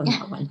jump on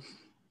that one.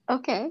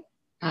 Okay.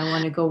 I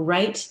want to go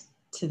right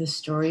to the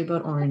story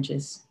about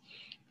oranges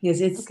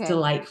because it's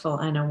delightful,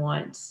 and I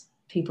want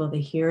people to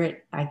hear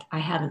it. I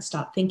haven't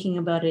stopped thinking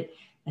about it.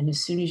 And as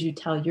soon as you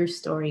tell your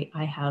story,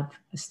 I have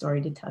a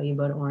story to tell you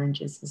about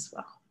oranges as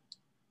well.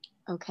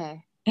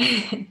 Okay.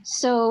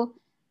 So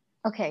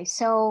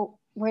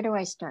where do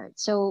I start?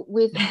 So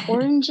with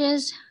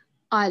oranges,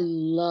 I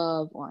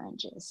love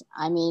oranges.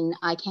 I mean,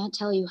 I can't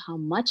tell you how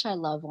much I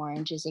love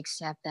oranges,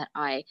 except that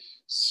I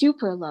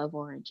super love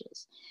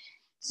oranges.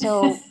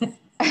 So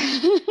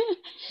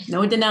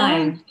no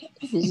denying.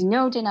 There's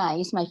no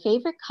denying. It's my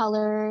favorite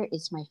color.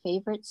 It's my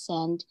favorite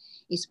scent.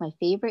 It's my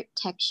favorite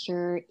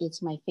texture.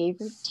 It's my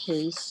favorite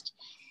taste.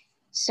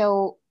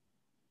 So,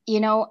 you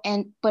know,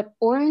 but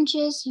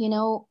oranges, you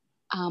know,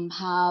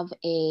 have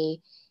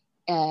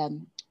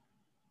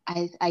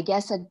I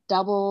guess a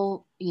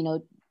double, you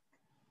know,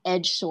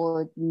 edged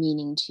sword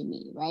meaning to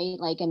me, right?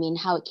 Like, I mean,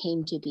 how it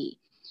came to be.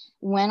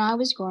 When I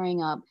was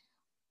growing up,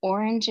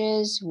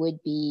 oranges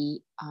would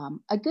be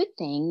a good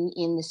thing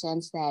in the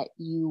sense that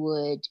you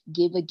would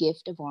give a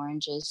gift of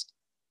oranges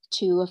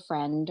to a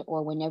friend,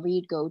 or whenever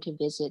you'd go to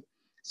visit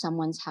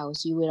someone's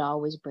house, you would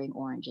always bring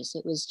oranges.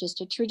 It was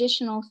just a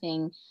traditional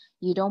thing.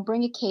 You don't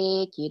bring a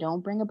cake, you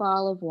don't bring a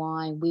bottle of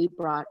wine. We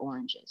brought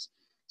oranges.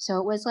 So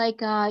it was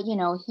like, you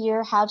know,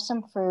 here, have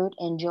some fruit,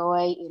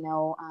 enjoy, you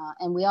know,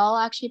 and we all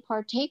actually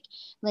partake.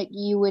 Like,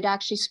 you would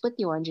actually split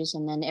the oranges,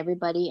 and then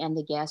everybody and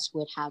the guests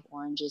would have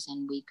oranges,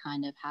 and we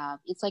kind of have,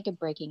 it's like a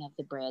breaking of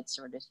the bread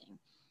sort of thing.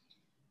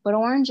 But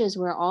oranges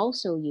were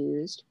also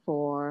used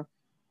for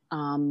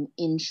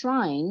in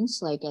shrines,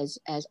 like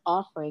as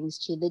offerings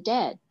to the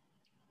dead.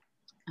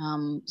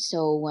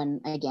 So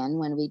when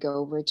we go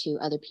over to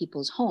other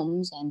people's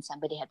homes and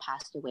somebody had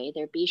passed away,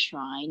 there'd be a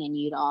shrine, and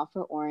you'd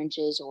offer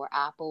oranges or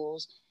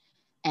apples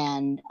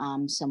and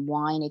some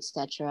wine,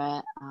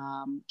 etc.,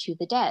 to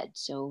the dead,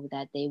 so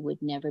that they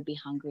would never be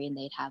hungry and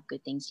they'd have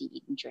good things to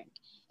eat and drink.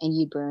 And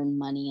you burn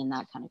money and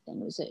that kind of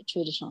thing. It was a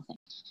traditional thing.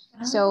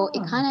 Oh. So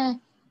it kind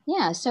of,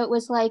 yeah. So it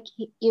was like,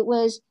 it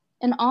was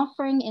an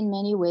offering in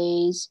many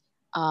ways.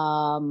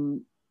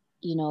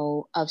 You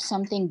know, of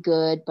something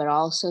good, but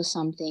also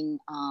something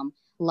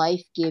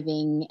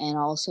life-giving, and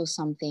also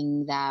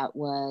something that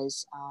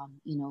was,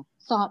 you know,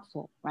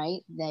 thoughtful,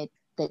 right? That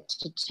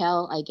to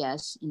tell, I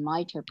guess, in my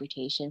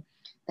interpretation,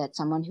 that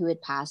someone who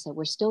had passed, that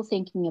we're still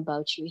thinking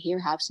about you, here,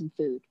 have some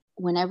food.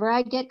 Whenever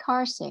I get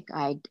car sick,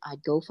 I'd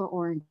go for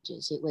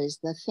oranges. It was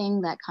the thing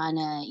that kind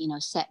of, you know,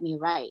 set me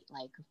right,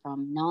 like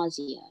from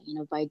nausea, you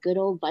know, by good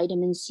old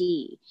vitamin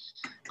C.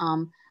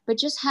 But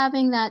just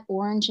having that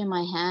orange in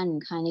my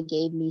hand kind of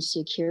gave me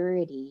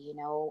security, you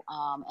know,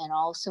 and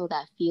also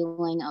that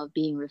feeling of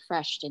being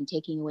refreshed and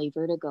taking away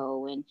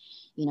vertigo, and,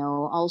 you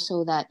know,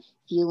 also that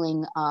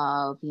feeling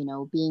of, you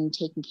know, being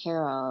taken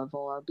care of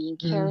or being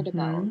cared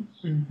about,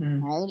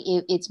 right?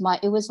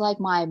 It was like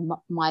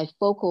my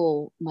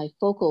focal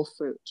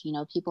fruit. You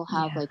know, people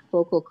have like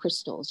focal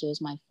crystals. It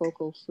was my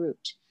focal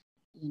fruit.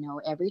 You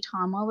know, every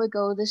time I would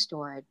go to the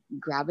store, I'd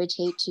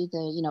gravitate to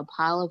the, you know,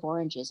 pile of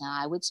oranges, and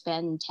I would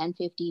spend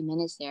 10-15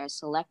 minutes there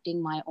selecting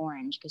my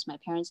orange, because my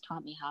parents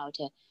taught me how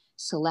to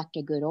select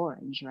a good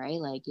orange, right?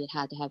 Like, it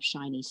had to have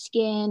shiny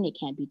skin, it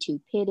can't be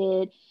too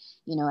pitted,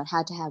 you know, it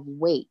had to have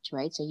weight,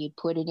 right? So you'd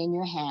put it in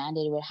your hand,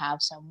 it would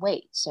have some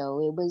weight. So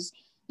it was,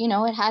 you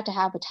know, it had to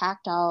have a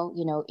tactile,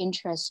 you know,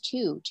 interest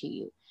too to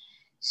you.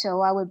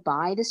 So I would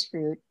buy this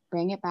fruit,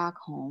 bring it back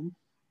home,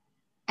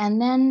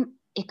 and then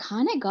it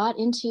kind of got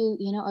into,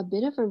 you know, a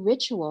bit of a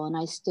ritual, and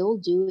I still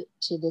do it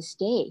to this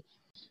day.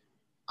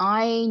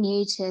 I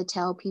need to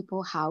tell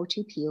people how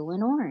to peel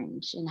an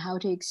orange and how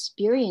to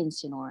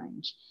experience an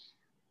orange.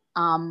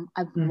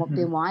 I've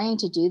been wanting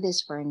to do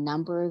this for a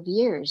number of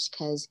years,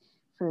 because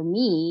for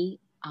me,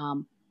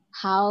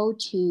 how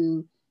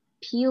to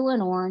peel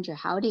an orange or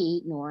how to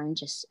eat an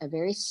orange is a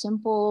very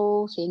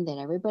simple thing that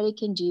everybody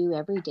can do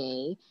every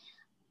day.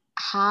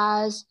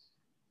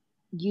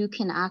 You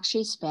can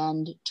actually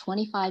spend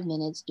 25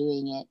 minutes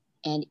doing it,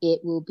 and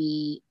it will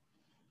be,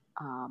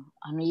 I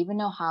don't even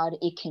know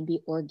it can be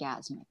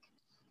orgasmic.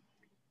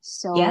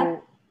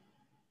 So,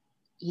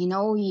 you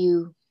know,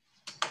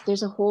 there's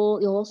the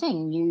whole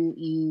thing.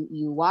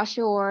 You wash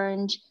your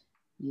orange,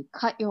 you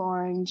cut your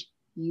orange,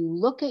 you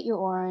look at your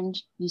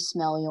orange, you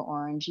smell your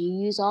orange, you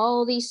use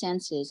all these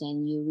senses,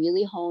 and you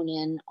really hone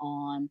in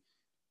on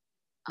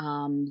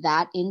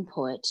that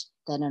input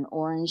that an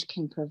orange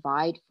can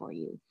provide for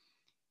you.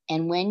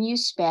 And when you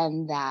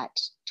spend that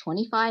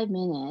 25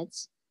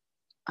 minutes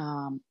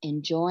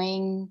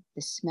enjoying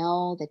the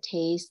smell, the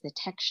taste, the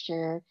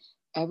texture,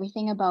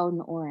 everything about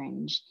an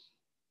orange,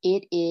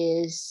 it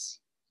is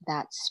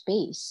that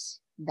space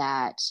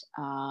that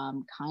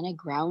kind of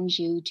grounds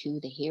you to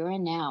the here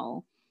and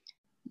now.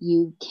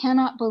 You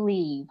cannot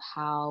believe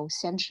how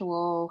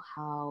sensual,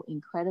 how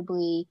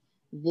incredibly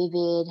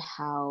vivid,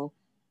 how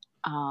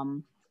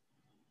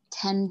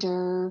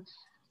tender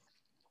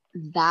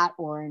that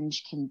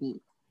orange can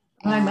be.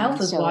 My mouth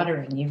is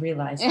watering, you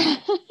realize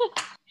that.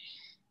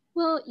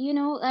 Well,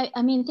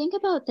 I mean, think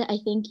about that. I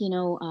think,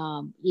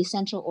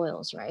 essential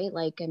oils, right?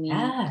 Like, I mean,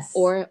 yes.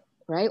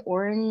 Right?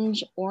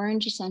 Orange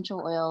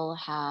essential oil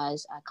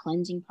has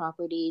cleansing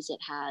properties. It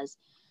has,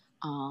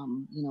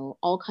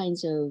 all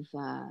kinds of,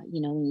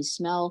 when you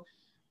smell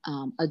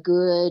a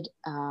good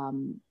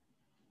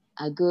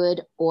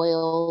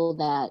oil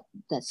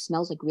that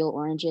smells like real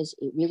oranges,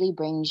 it really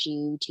brings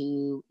you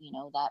to,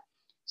 that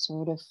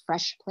sort of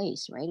fresh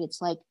place, right?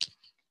 It's like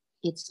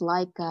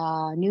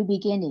new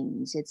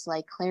beginnings. It's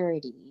like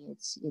clarity.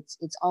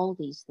 It's all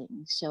these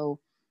things. So,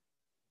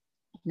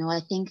 I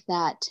think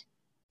that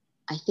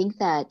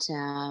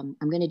I'm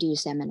going to do a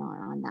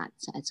seminar on that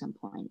at some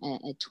point,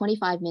 a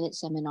 25-minute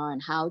seminar on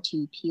how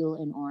to peel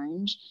an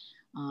orange,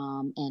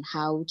 and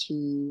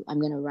I'm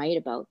going to write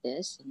about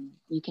this, and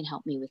you can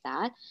help me with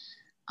that.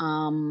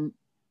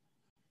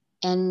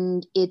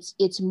 And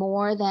it's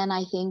more than,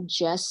 I think,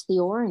 just the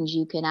orange.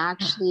 You can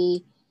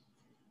actually,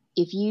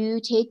 if you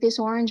take this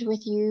orange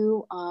with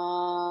you,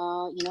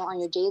 on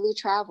your daily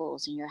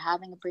travels, and you're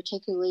having a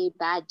particularly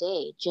bad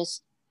day,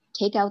 just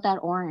take out that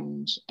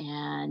orange,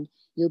 and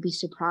you'll be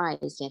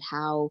surprised at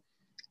how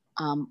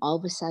all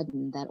of a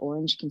sudden that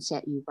orange can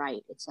set you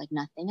right. It's like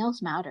nothing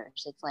else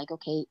matters. It's like,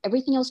 okay,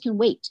 everything else can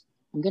wait.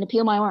 I'm going to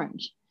peel my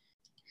orange.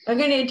 I'm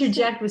going to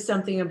interject with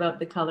something about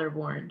the color of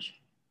orange.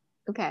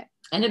 Okay.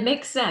 And it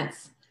makes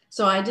sense.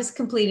 So I just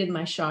completed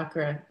my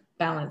chakra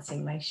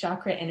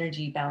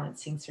energy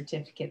balancing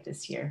certificate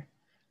this year.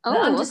 Oh,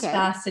 I'm just okay.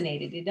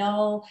 fascinated. It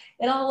all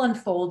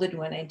unfolded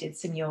when I did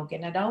some yoga,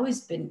 and I'd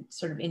always been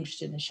sort of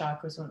interested in the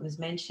chakras when it was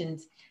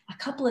mentioned a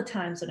couple of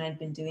times when I'd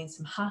been doing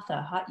some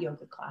hatha, hot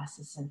yoga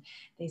classes, and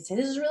they said,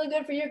 this is really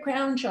good for your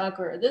crown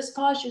chakra, or this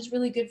posture is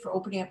really good for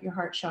opening up your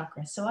heart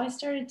chakra. So I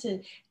started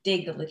to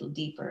dig a little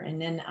deeper, and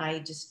then I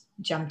just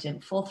jumped in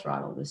full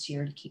throttle this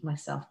year to keep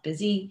myself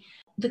busy.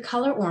 The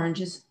color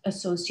orange is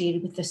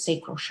associated with the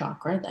sacral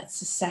chakra. That's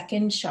the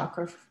second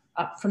chakra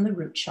up from the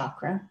root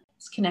chakra.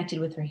 It's connected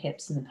with her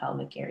hips and the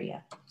pelvic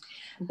area.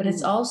 But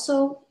it's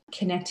also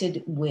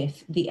connected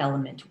with the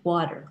element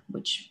water,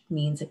 which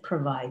means it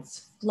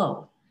provides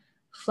flow,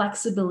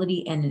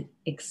 flexibility, and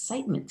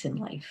excitement in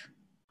life.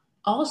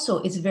 Also,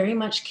 it's very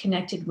much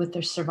connected with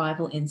the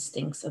survival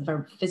instincts of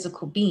our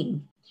physical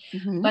being.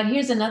 But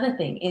here's another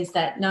thing, is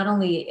that not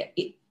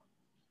only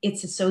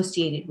it's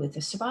associated with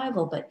the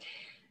survival, but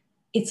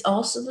it's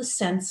also the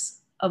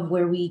sense of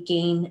where we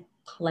gain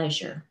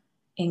pleasure,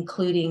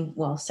 including,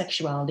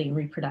 sexuality and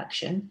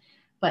reproduction.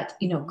 But,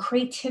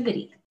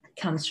 creativity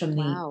comes from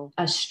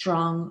a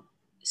strong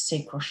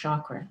sacral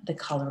chakra, the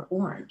color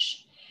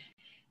orange.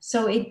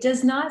 So it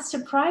does not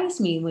surprise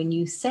me when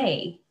you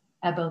say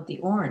about the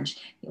orange.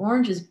 The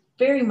orange is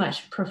very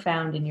much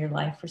profound in your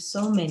life for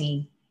so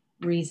many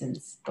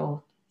reasons,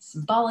 both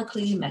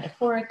symbolically,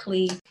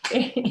 metaphorically.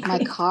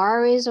 My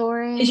car is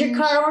orange. Is your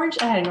car orange?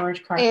 I had an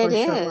orange car for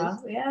a short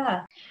while.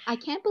 Yeah. I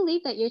can't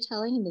believe that you're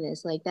telling me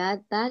this. Like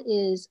that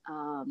is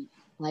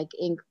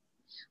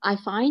I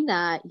find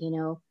that,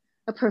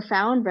 a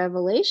profound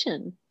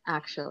revelation,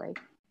 actually.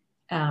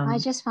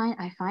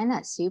 I find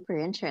that super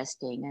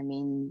interesting. I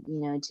mean,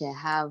 to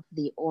have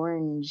the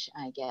orange,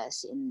 I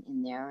guess,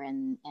 in there,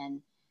 and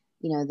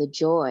the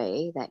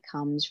joy that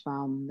comes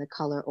from the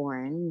color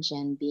orange,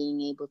 and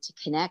being able to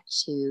connect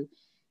to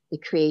the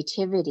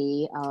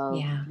creativity of,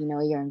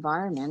 your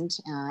environment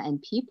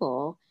and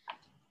people.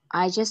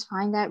 I just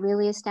find that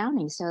really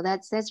astounding. So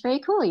that's very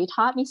cool. You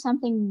taught me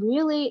something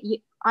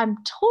really. I'm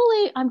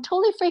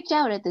totally freaked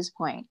out at this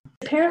point.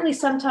 Apparently,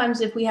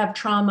 sometimes if we have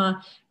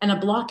trauma and a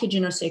blockage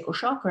in our sacral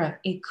chakra,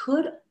 it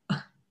could,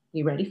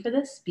 you ready for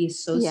this, be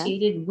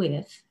associated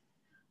with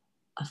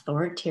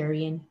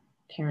authoritarian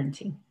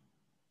parenting.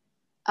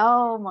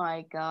 Oh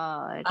my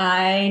God.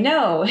 I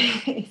know.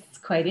 It's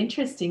quite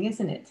interesting,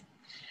 isn't it?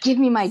 Give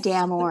me my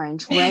damn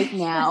orange right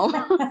now.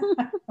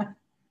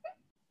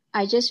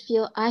 I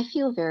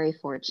feel very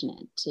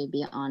fortunate, to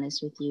be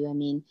honest with you. I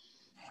mean,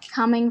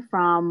 coming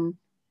from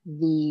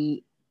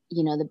the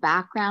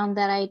background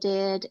that I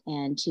did,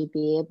 and to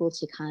be able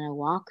to kind of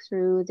walk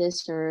through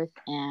this earth,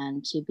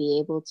 and to be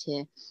able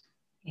to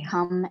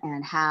come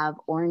and have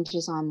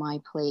oranges on my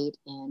plate,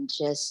 and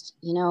just,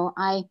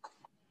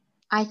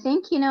 I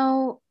think,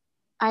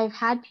 I've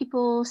had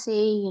people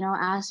say,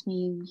 ask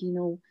me,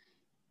 you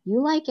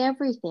like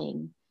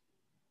everything.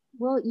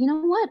 well, you know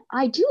what?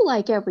 I do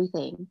like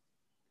everything.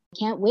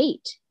 Can't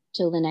wait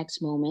till the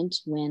next moment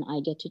when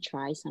I get to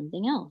try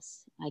something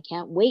else. I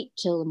can't wait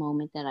till the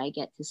moment that I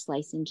get to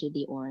slice into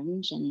the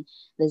orange and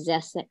the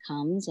zest that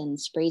comes and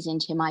sprays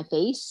into my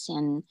face.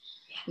 And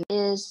it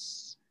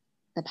is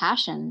the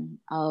passion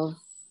of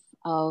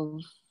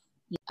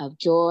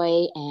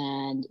joy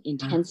and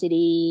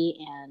intensity,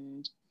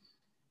 and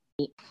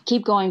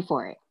keep going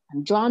for it.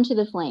 I'm drawn to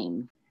the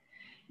flame.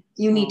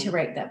 You need to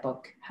write that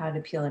book, How to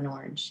Peel an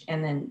Orange,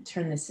 and then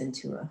turn this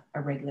into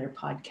a regular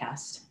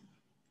podcast.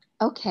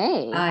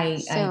 Okay. I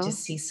just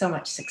see so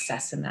much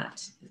success in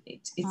that.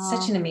 It's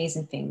such an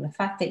amazing thing. The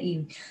fact that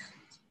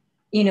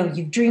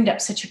you've dreamed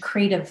up such a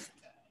creative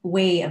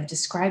way of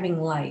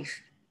describing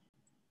life.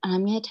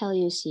 I'm going to tell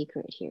you a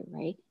secret here,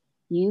 right?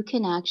 You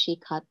can actually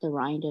cut the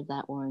rind of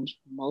that orange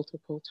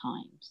multiple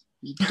times.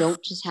 You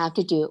don't just have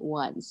to do it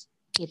once.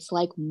 It's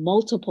like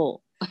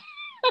multiple.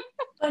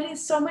 But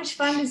it's so much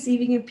fun to see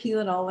if you can peel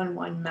it all in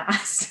one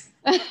mass.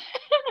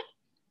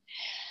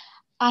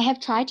 I have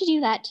tried to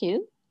do that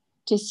too,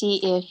 to see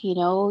if,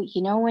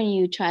 when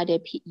you try to,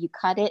 you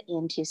cut it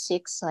into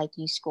 6, like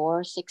you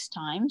score 6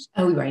 times.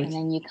 Oh, right. And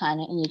then you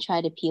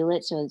try to peel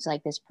it. So it's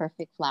like this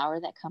perfect flower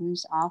that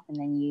comes off, and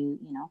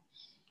then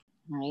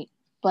right.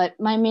 But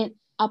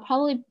I'll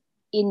probably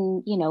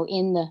in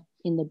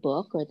the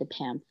book or the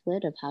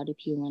pamphlet of How to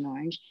Peel an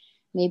Orange,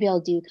 maybe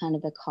I'll do kind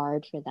of a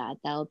card for that.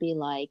 That'll be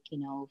like,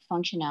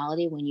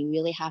 functionality. When you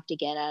really have to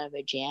get out of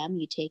a jam,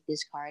 you take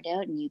this card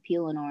out and you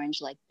peel an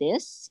orange like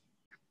this.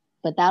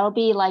 But that'll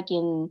be like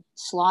in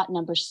slot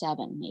number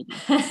 7, maybe.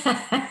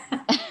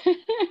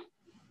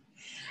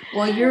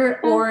 Well, your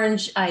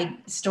orange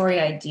story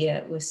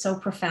idea was so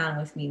profound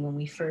with me when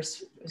we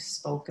first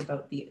spoke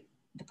about the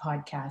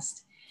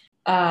podcast.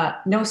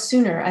 No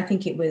sooner, I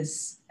think it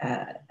was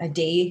a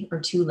day or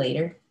 2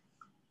 later,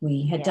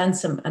 we had done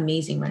some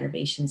amazing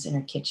renovations in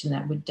our kitchen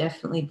that would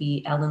definitely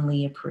be Ellen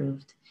Lee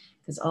approved,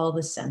 because all the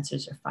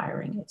sensors are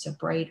firing. It's a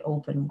bright,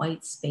 open,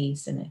 white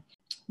space, and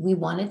we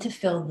wanted to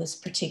fill this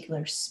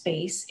particular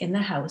space in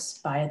the house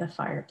by the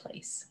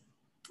fireplace.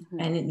 Mm-hmm.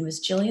 And it was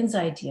Jillian's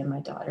idea, my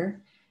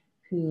daughter,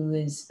 who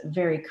is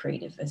very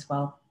creative as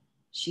well.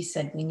 She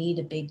said, we need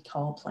a big,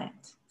 tall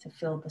plant to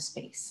fill the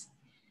space.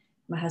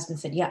 My husband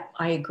said, yeah,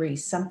 I agree.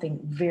 Something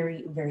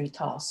very, very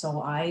tall.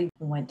 So I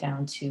went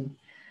down to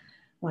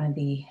one of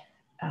the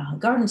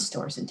garden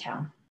stores in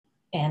town.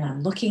 And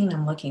I'm looking,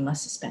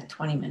 must have spent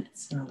 20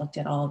 minutes. And I looked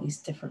at all these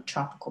different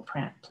tropical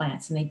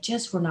plants, and they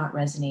just were not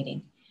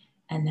resonating.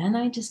 And then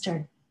I just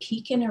started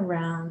peeking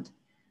around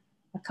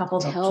a couple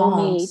of the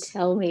palms.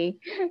 Tell me.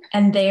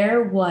 And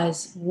there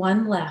was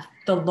one left,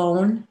 the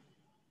lone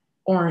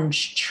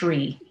orange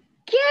tree.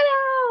 Get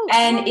out!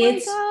 And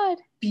it's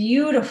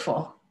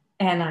beautiful.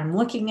 And I'm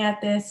looking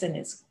at this, and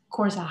it's, of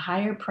course, a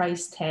higher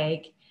price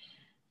tag,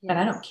 but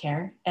I don't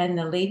care. And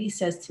the lady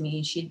says to me,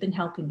 and she'd been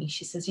helping me,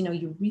 she says,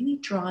 you're really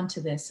drawn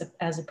to this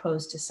as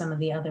opposed to some of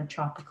the other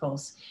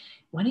tropicals.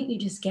 Why don't you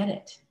just get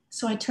it?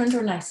 So I turned to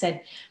her and I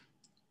said,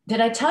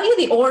 did I tell you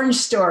the orange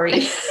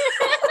story?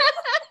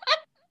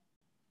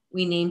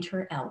 We named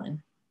her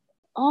Ellen.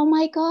 Oh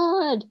my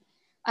God.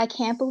 I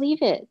can't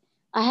believe it.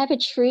 I have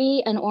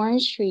an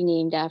orange tree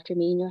named after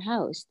me in your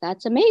house.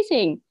 That's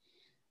amazing.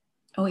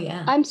 Oh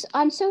yeah. I'm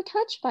so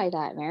touched by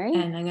that, Mary.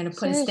 And I'm going to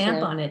put a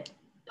stamp on it.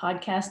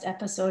 Podcast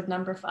episode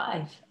number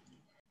 5.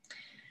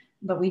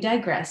 But we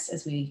digress,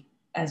 as we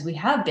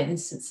have been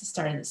since the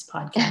start of this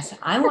podcast.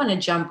 I want to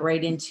jump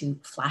right into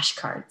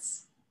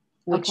flashcards,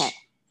 which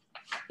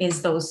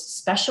is those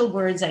special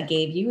words I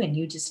gave you, and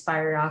you just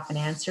fire off an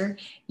answer.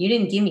 You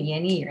didn't give me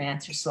any of your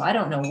answers, so I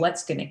don't know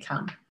what's going to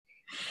come.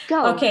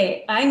 Go.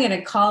 Okay, I'm going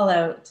to call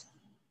out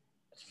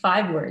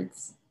 5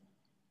 words,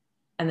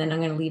 and then I'm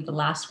going to leave the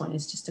last one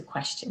as just a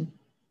question.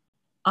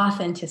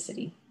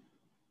 Authenticity.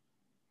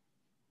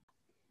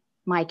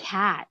 My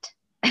cat.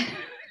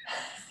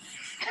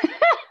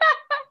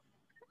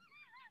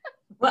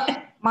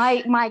 What?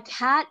 My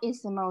cat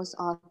is the most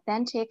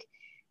authentic,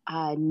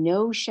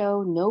 no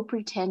show, no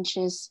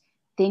pretentious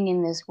thing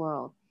in this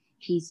world.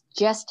 He's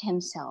just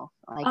himself.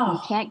 Like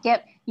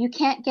you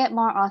can't get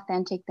more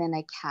authentic than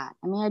a cat.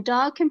 I mean, a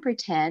dog can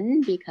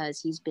pretend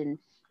because he's been,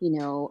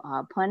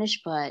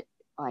 punished, but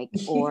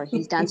or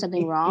he's done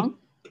something wrong.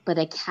 But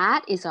a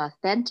cat is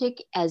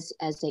authentic as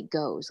it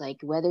goes. Like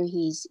whether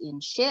he's in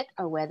shit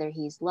or whether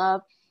he's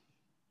loved,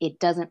 it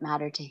doesn't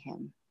matter to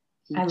him.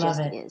 I love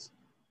it. Is.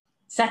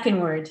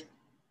 Second word,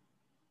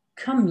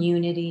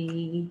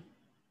 community.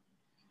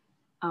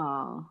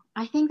 Oh,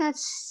 I think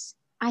that's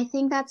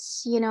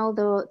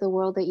the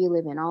world that you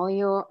live in. All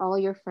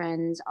your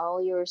friends,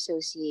 all your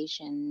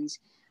associations.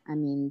 I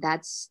mean,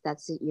 that's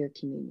your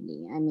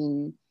community. I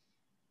mean,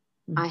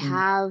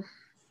 mm-hmm.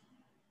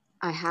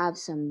 I have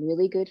some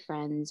really good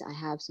friends. I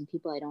have some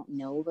people I don't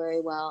know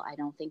very well. I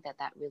don't think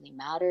that really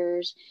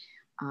matters.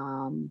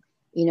 And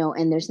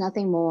there's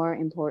nothing more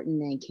important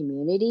than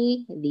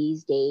community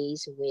these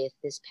days with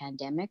this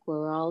pandemic.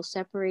 We're all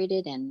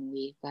separated and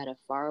we've got a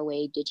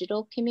faraway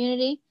digital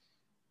community.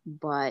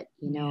 but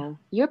you know,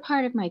 you're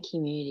part of my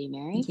community,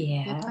 Mary.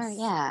 Yes.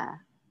 Yeah.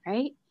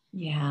 Right.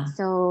 Yeah.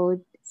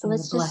 So some of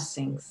the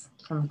blessings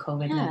from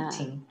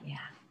COVID-19.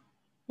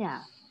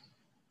 Yeah.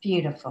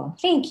 Beautiful.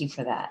 Thank you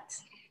for that.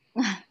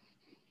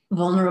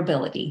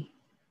 Vulnerability.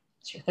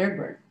 It's your third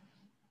word.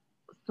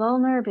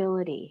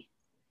 Vulnerability.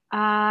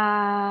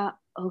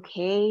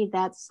 Okay,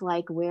 that's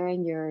like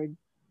wearing your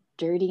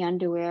dirty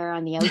underwear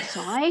on the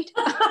outside.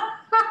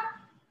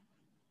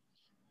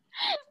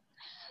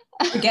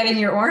 Forgetting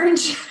your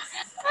orange.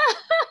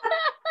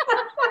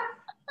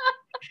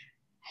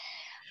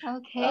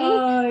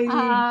 Okay.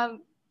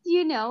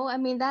 You know, I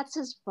mean, that's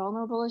as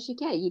vulnerable as you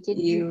get.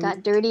 You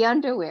got dirty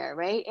underwear,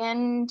 right?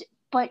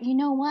 But you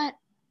know what?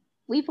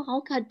 We've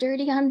all got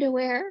dirty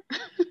underwear.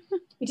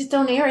 We just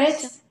don't air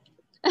it.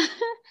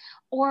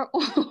 or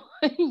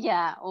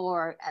yeah,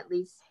 or at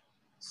least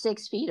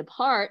 6 feet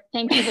apart.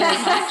 Thank you very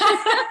much.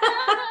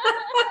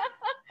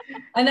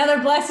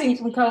 Another blessing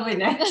from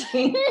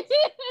COVID-19.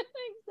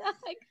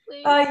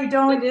 Exactly. Oh, you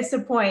don't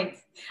disappoint.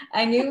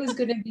 I knew it was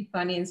going to be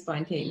funny and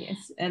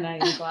spontaneous, and I'm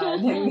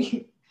glad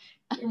that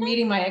you're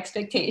meeting my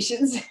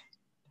expectations.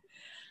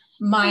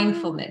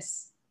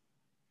 Mindfulness.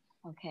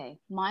 Okay,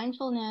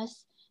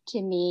 mindfulness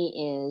to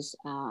me is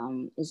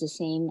the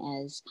same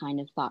as kind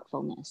of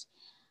thoughtfulness.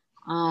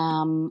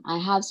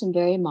 I have some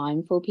very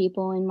mindful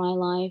people in my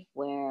life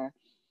where,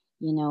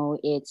 you know,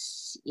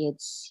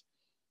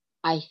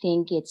 I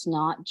think it's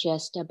not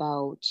just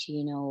about,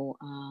 you know,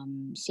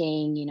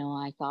 saying, you know,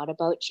 I thought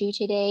about you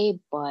today,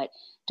 but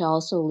to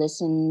also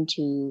listen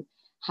to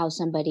how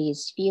somebody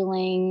is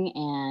feeling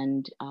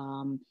and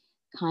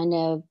kind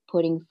of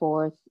putting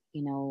forth,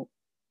 you know,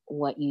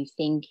 what you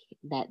think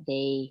that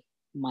they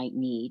might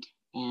need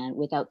and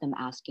without them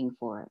asking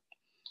for it.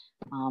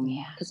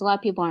 Because a lot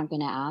of people aren't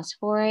going to ask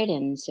for it.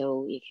 And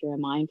so if you're a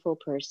mindful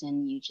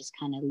person, you just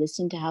kind of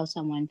listen to how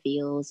someone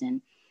feels,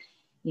 and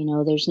you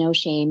know, there's no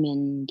shame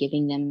in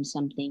giving them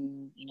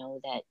something, you know,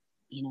 that,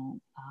 you know,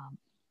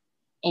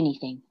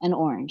 anything, an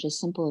orange, as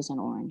simple as an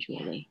orange,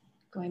 really.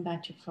 Going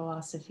back to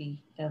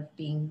philosophy of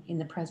being in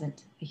the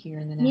present, the here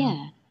and the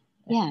now.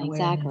 Yeah,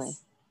 exactly.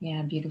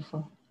 Yeah,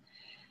 beautiful.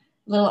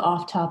 A little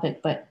off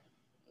topic, but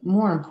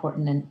more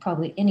important than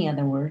probably any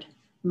other word,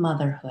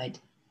 motherhood.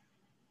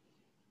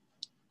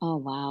 Oh,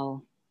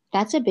 wow.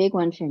 That's a big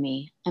one for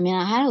me. I mean,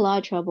 I had a lot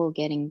of trouble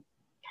getting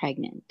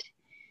pregnant.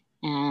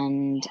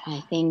 And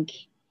I think,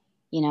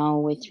 you know,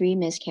 with 3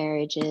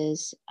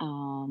 miscarriages,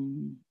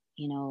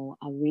 you know,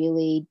 a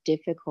really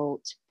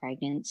difficult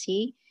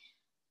pregnancy,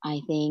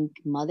 I think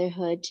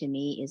motherhood to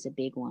me is a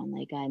big one.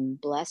 Like, I'm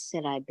blessed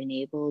that I've been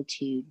able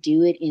to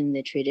do it in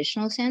the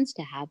traditional sense,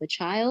 to have a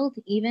child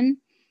even.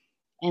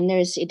 And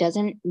it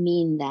doesn't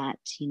mean that,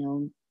 you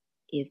know,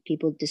 if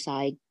people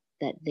decide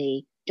that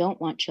they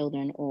don't want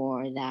children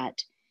or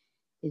that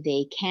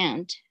they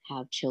can't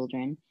have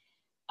children,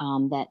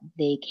 that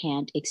they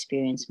can't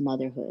experience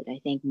motherhood. I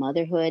think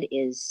motherhood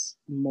is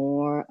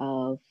more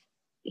of,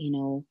 you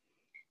know,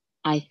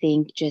 I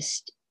think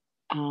just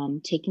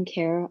taking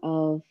care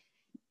of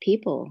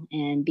people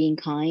and being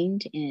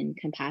kind and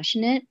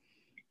compassionate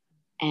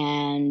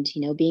and,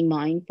 you know, being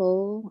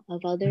mindful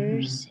of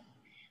others.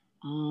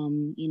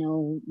 You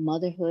know,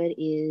 motherhood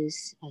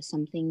is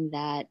something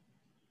that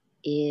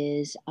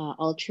is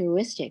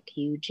altruistic.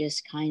 You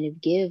just kind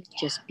of give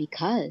just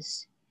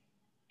because.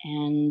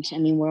 And I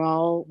mean, we're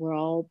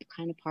all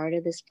kind of part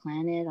of this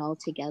planet all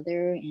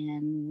together,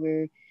 and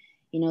we're,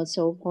 you know, it's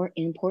so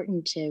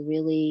important to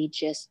really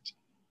just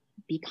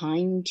be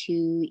kind to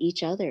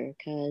each other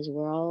because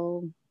we're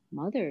all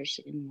mothers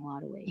in a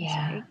lot of ways.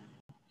 Right?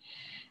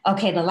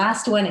 Okay, the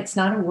last one, it's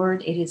not a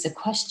word, it is a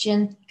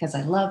question, because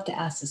I love to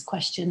ask this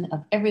question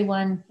of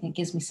everyone. It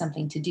gives me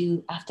something to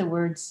do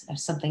afterwards, or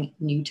something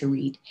new to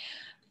read.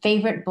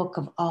 Favorite book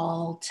of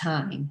all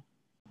time?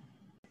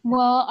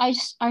 Well, I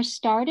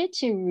started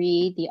to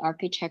read The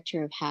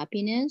Architecture of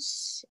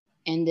Happiness,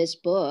 and this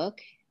book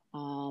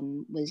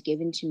was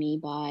given to me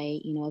by,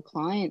 you know, a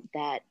client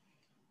that,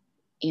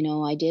 you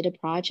know, I did a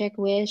project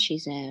with.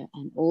 She's an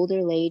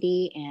older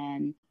lady,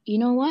 and you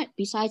know what?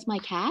 Besides my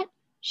cat,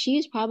 she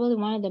is probably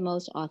one of the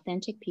most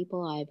authentic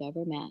people I've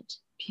ever met.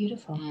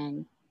 Beautiful.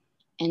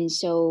 And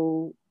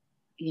so,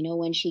 you know,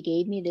 when she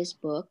gave me this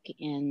book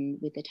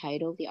and with the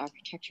title, The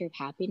Architecture of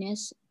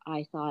Happiness,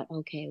 I thought,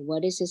 okay,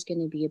 what is this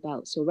going to be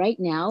about? So right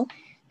now,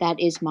 that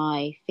is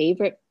my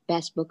favorite,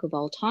 best book of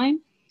all time.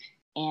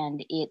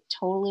 And it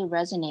totally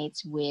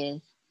resonates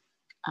with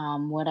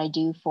what I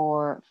do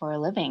for a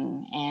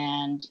living.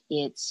 And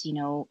it's, you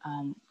know,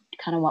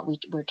 kind of what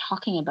we're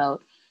talking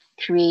about,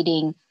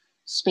 creating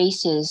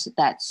spaces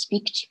that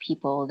speak to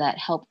people, that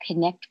help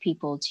connect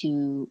people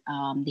to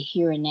the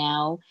here and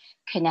now,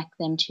 connect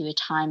them to a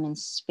time and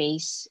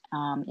space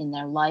in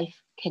their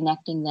life,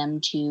 connecting them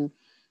to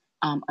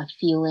a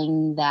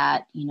feeling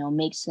that, you know,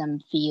 makes them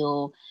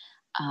feel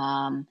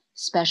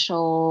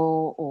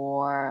special,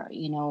 or,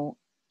 you know,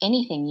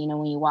 anything, you know,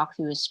 when you walk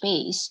through a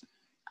space,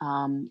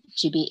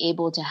 to be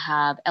able to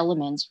have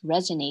elements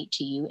resonate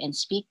to you and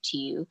speak to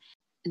you.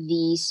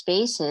 These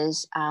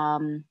spaces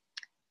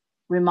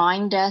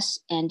remind us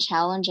and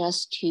challenge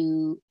us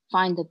to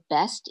find the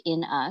best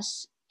in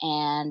us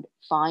and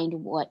find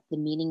what the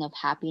meaning of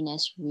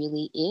happiness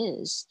really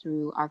is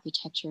through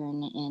architecture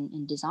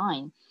and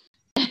design.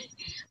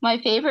 My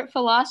favorite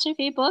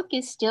philosophy book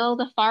is still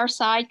The Far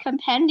Side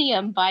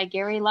Compendium by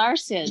Gary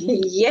Larson.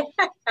 Yes.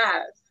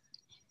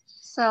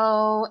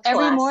 So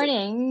every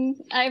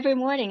Classic.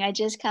 morning I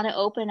just kind of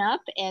open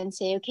up and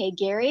say, okay,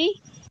 Gary,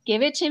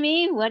 give it to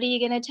me. What are you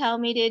going to tell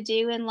me to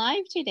do in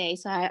life today?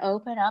 So I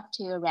open up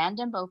to a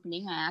random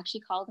opening. I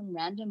actually call them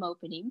random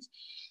openings.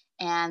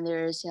 And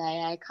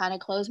I kind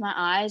of close my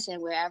eyes,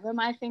 and wherever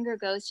my finger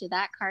goes to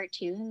that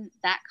cartoon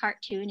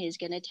is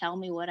going to tell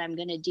me what I'm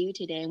going to do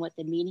today and what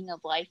the meaning of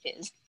life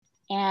is.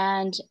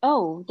 And,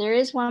 there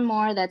is one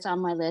more that's on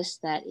my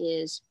list that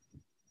is,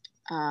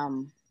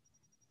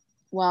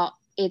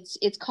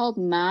 it's called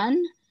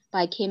Man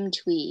by Kim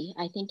Thuy.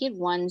 I think it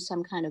won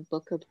some kind of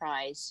Booker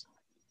Prize.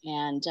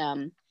 And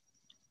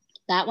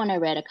that one I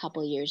read a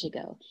couple years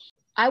ago.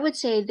 I would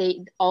say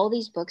all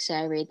these books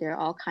that I read, they're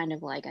all kind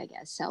of like, I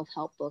guess,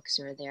 self-help books,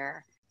 or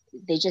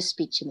they just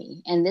speak to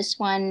me. And this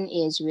one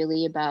is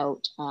really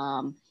about,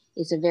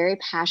 it's a very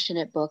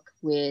passionate book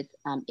with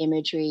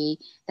imagery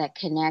that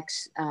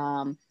connects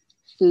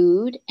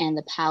food and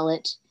the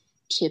palate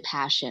to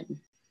passion.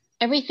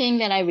 Everything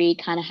that I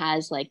read kind of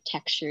has like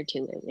texture to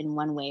it in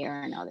one way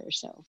or another.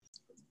 So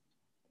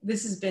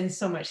this has been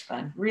so much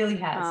fun, really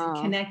has.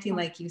 And connecting,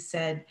 like you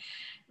said,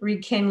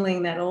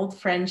 rekindling that old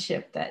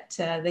friendship that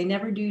they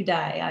never do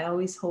die. I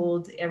always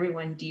hold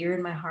everyone dear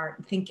in my heart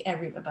and think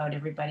about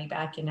everybody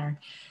back in our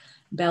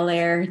Bel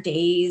Air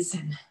days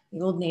and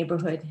the old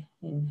neighborhood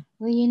in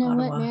Well, you know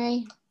Ottawa. what,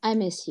 Mary? I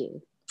miss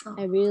you.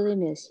 I really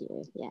miss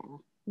you. Yeah.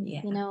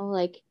 You know,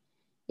 like,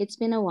 it's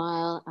been a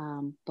while,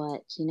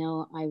 but, you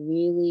know,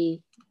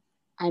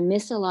 I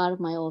miss a lot of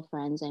my old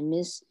friends. I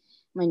miss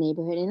my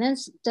neighborhood. And that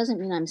doesn't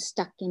mean I'm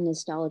stuck in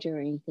nostalgia or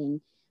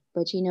anything.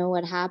 But you know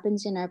what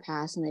happens in our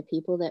past, and the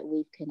people that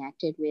we've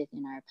connected with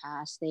in our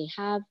past, they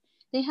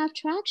have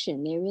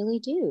traction. They really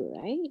do,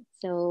 right?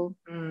 So,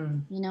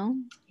 you know,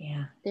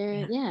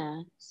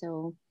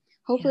 So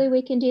hopefully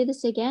we can do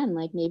this again.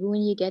 Like maybe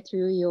when you get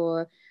through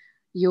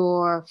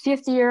your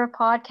 5th year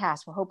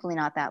podcast, well, hopefully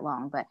not that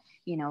long, but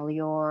you know,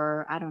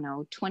 your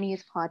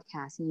 20th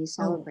podcast, and you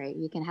celebrate,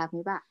 you can have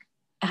me back.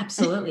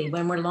 Absolutely.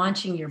 When we're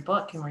launching your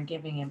book and we're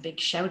giving a big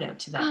shout out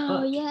to that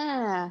book. Oh,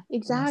 yeah,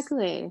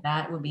 exactly. Yes,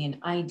 that would be an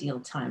ideal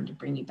time to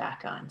bring you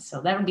back on.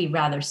 So that would be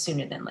rather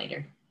sooner than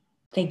later.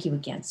 Thank you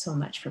again so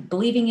much for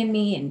believing in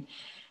me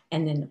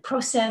and in the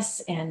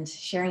process and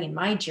sharing in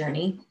my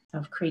journey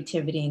of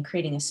creativity and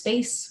creating a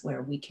space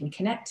where we can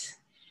connect.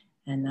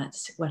 And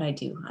that's what I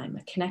do. I'm a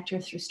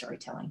connector through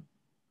storytelling.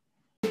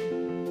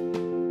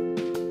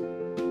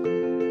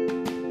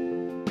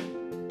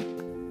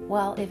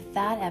 Well, if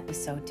that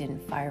episode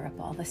didn't fire up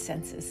all the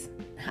senses,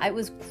 I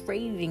was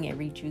craving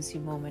every juicy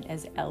moment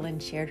as Ellen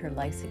shared her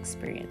life's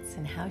experience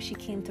and how she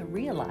came to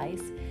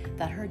realize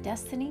that her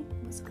destiny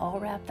was all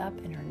wrapped up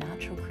in her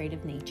natural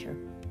creative nature.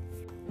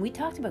 We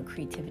talked about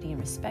creativity in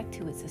respect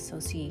to its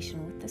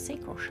association with the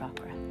sacral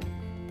chakra,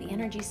 the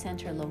energy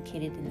center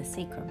located in the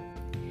sacrum.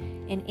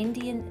 In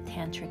Indian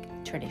tantric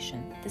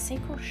tradition, the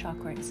sacral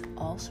chakra is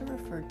also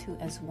referred to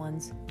as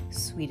one's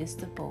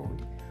sweetest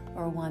abode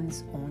or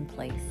one's own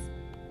place.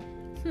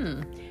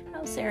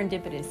 How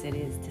serendipitous it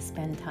is to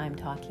spend time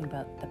talking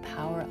about the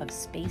power of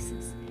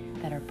spaces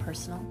that are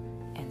personal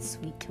and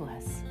sweet to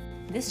us.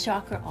 This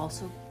chakra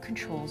also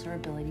controls our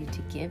ability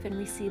to give and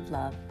receive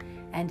love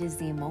and is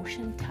the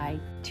emotion tied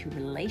to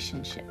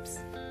relationships.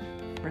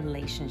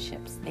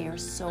 Relationships, they are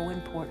so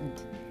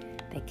important.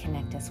 They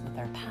connect us with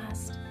our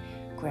past,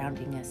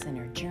 grounding us in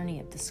our journey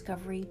of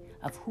discovery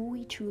of who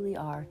we truly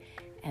are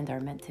and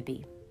are meant to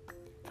be.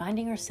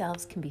 Finding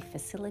ourselves can be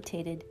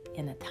facilitated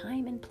in a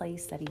time and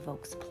place that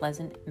evokes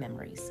pleasant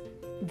memories.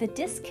 The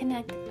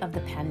disconnect of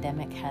the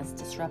pandemic has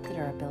disrupted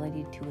our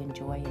ability to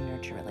enjoy and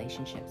nurture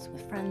relationships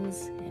with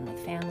friends and with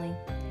family,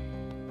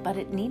 but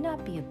it need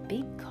not be a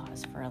big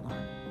cause for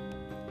alarm.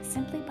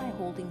 Simply by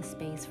holding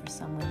space for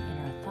someone in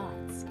our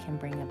thoughts can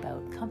bring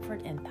about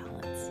comfort and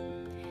balance.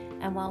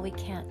 And while we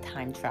can't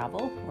time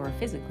travel or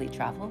physically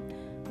travel,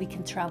 we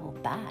can travel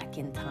back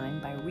in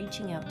time by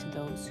reaching out to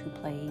those who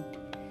played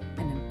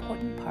an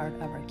important part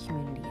of our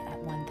community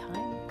at one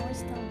time or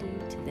still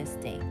do to this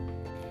day.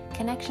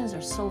 Connections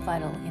are so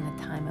vital in a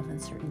time of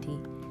uncertainty,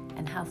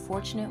 and how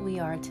fortunate we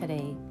are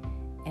today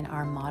in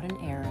our modern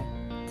era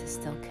to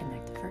still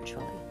connect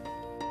virtually.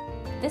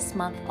 This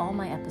month, all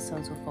my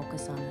episodes will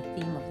focus on the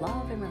theme of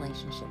love and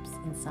relationships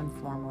in some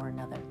form or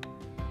another.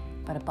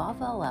 But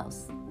above all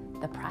else,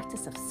 the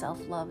practice of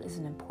self-love is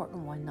an important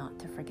one not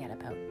to forget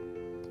about.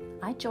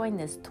 I joined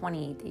this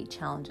 28-day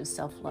challenge of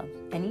self-love,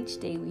 and each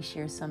day we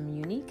share some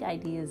unique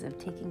ideas of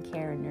taking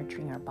care and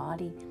nurturing our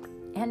body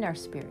and our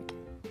spirit.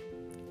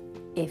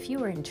 If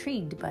you are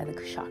intrigued by the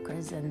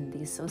chakras and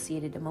the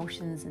associated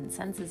emotions and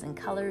senses and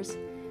colors,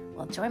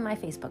 well, join my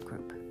Facebook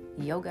group,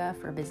 Yoga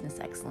for Business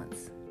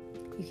Excellence.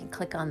 You can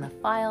click on the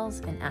files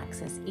and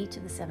access each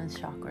of the 7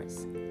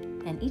 chakras.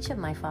 and each of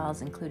my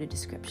files include a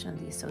description of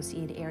the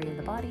associated area of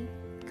the body,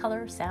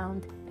 color,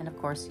 sound, and of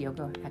course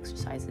yoga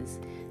exercises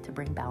to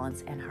bring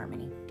balance and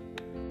harmony.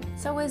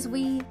 So as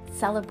we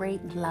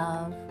celebrate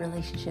love,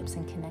 relationships,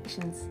 and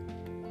connections,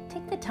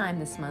 take the time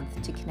this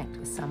month to connect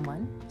with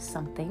someone,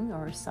 something,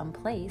 or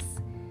someplace,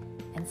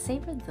 and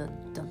savor the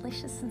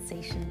delicious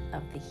sensation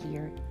of the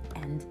here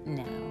and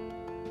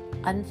now.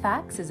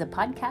 Unfacts is a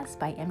podcast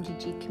by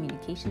MGG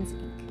Communications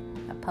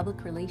Inc., a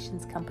public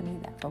relations company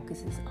that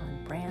focuses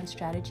on brand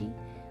strategy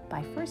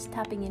by first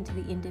tapping into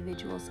the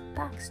individual's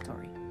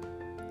backstory.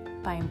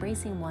 By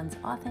embracing one's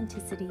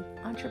authenticity,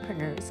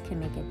 entrepreneurs can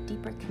make a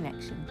deeper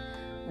connection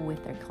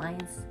with their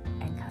clients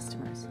and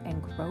customers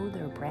and grow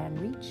their brand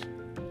reach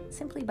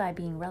simply by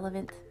being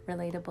relevant,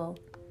 relatable,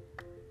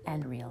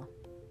 and real.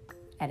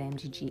 At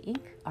MGG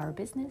Inc., our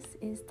business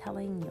is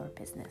telling your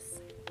business.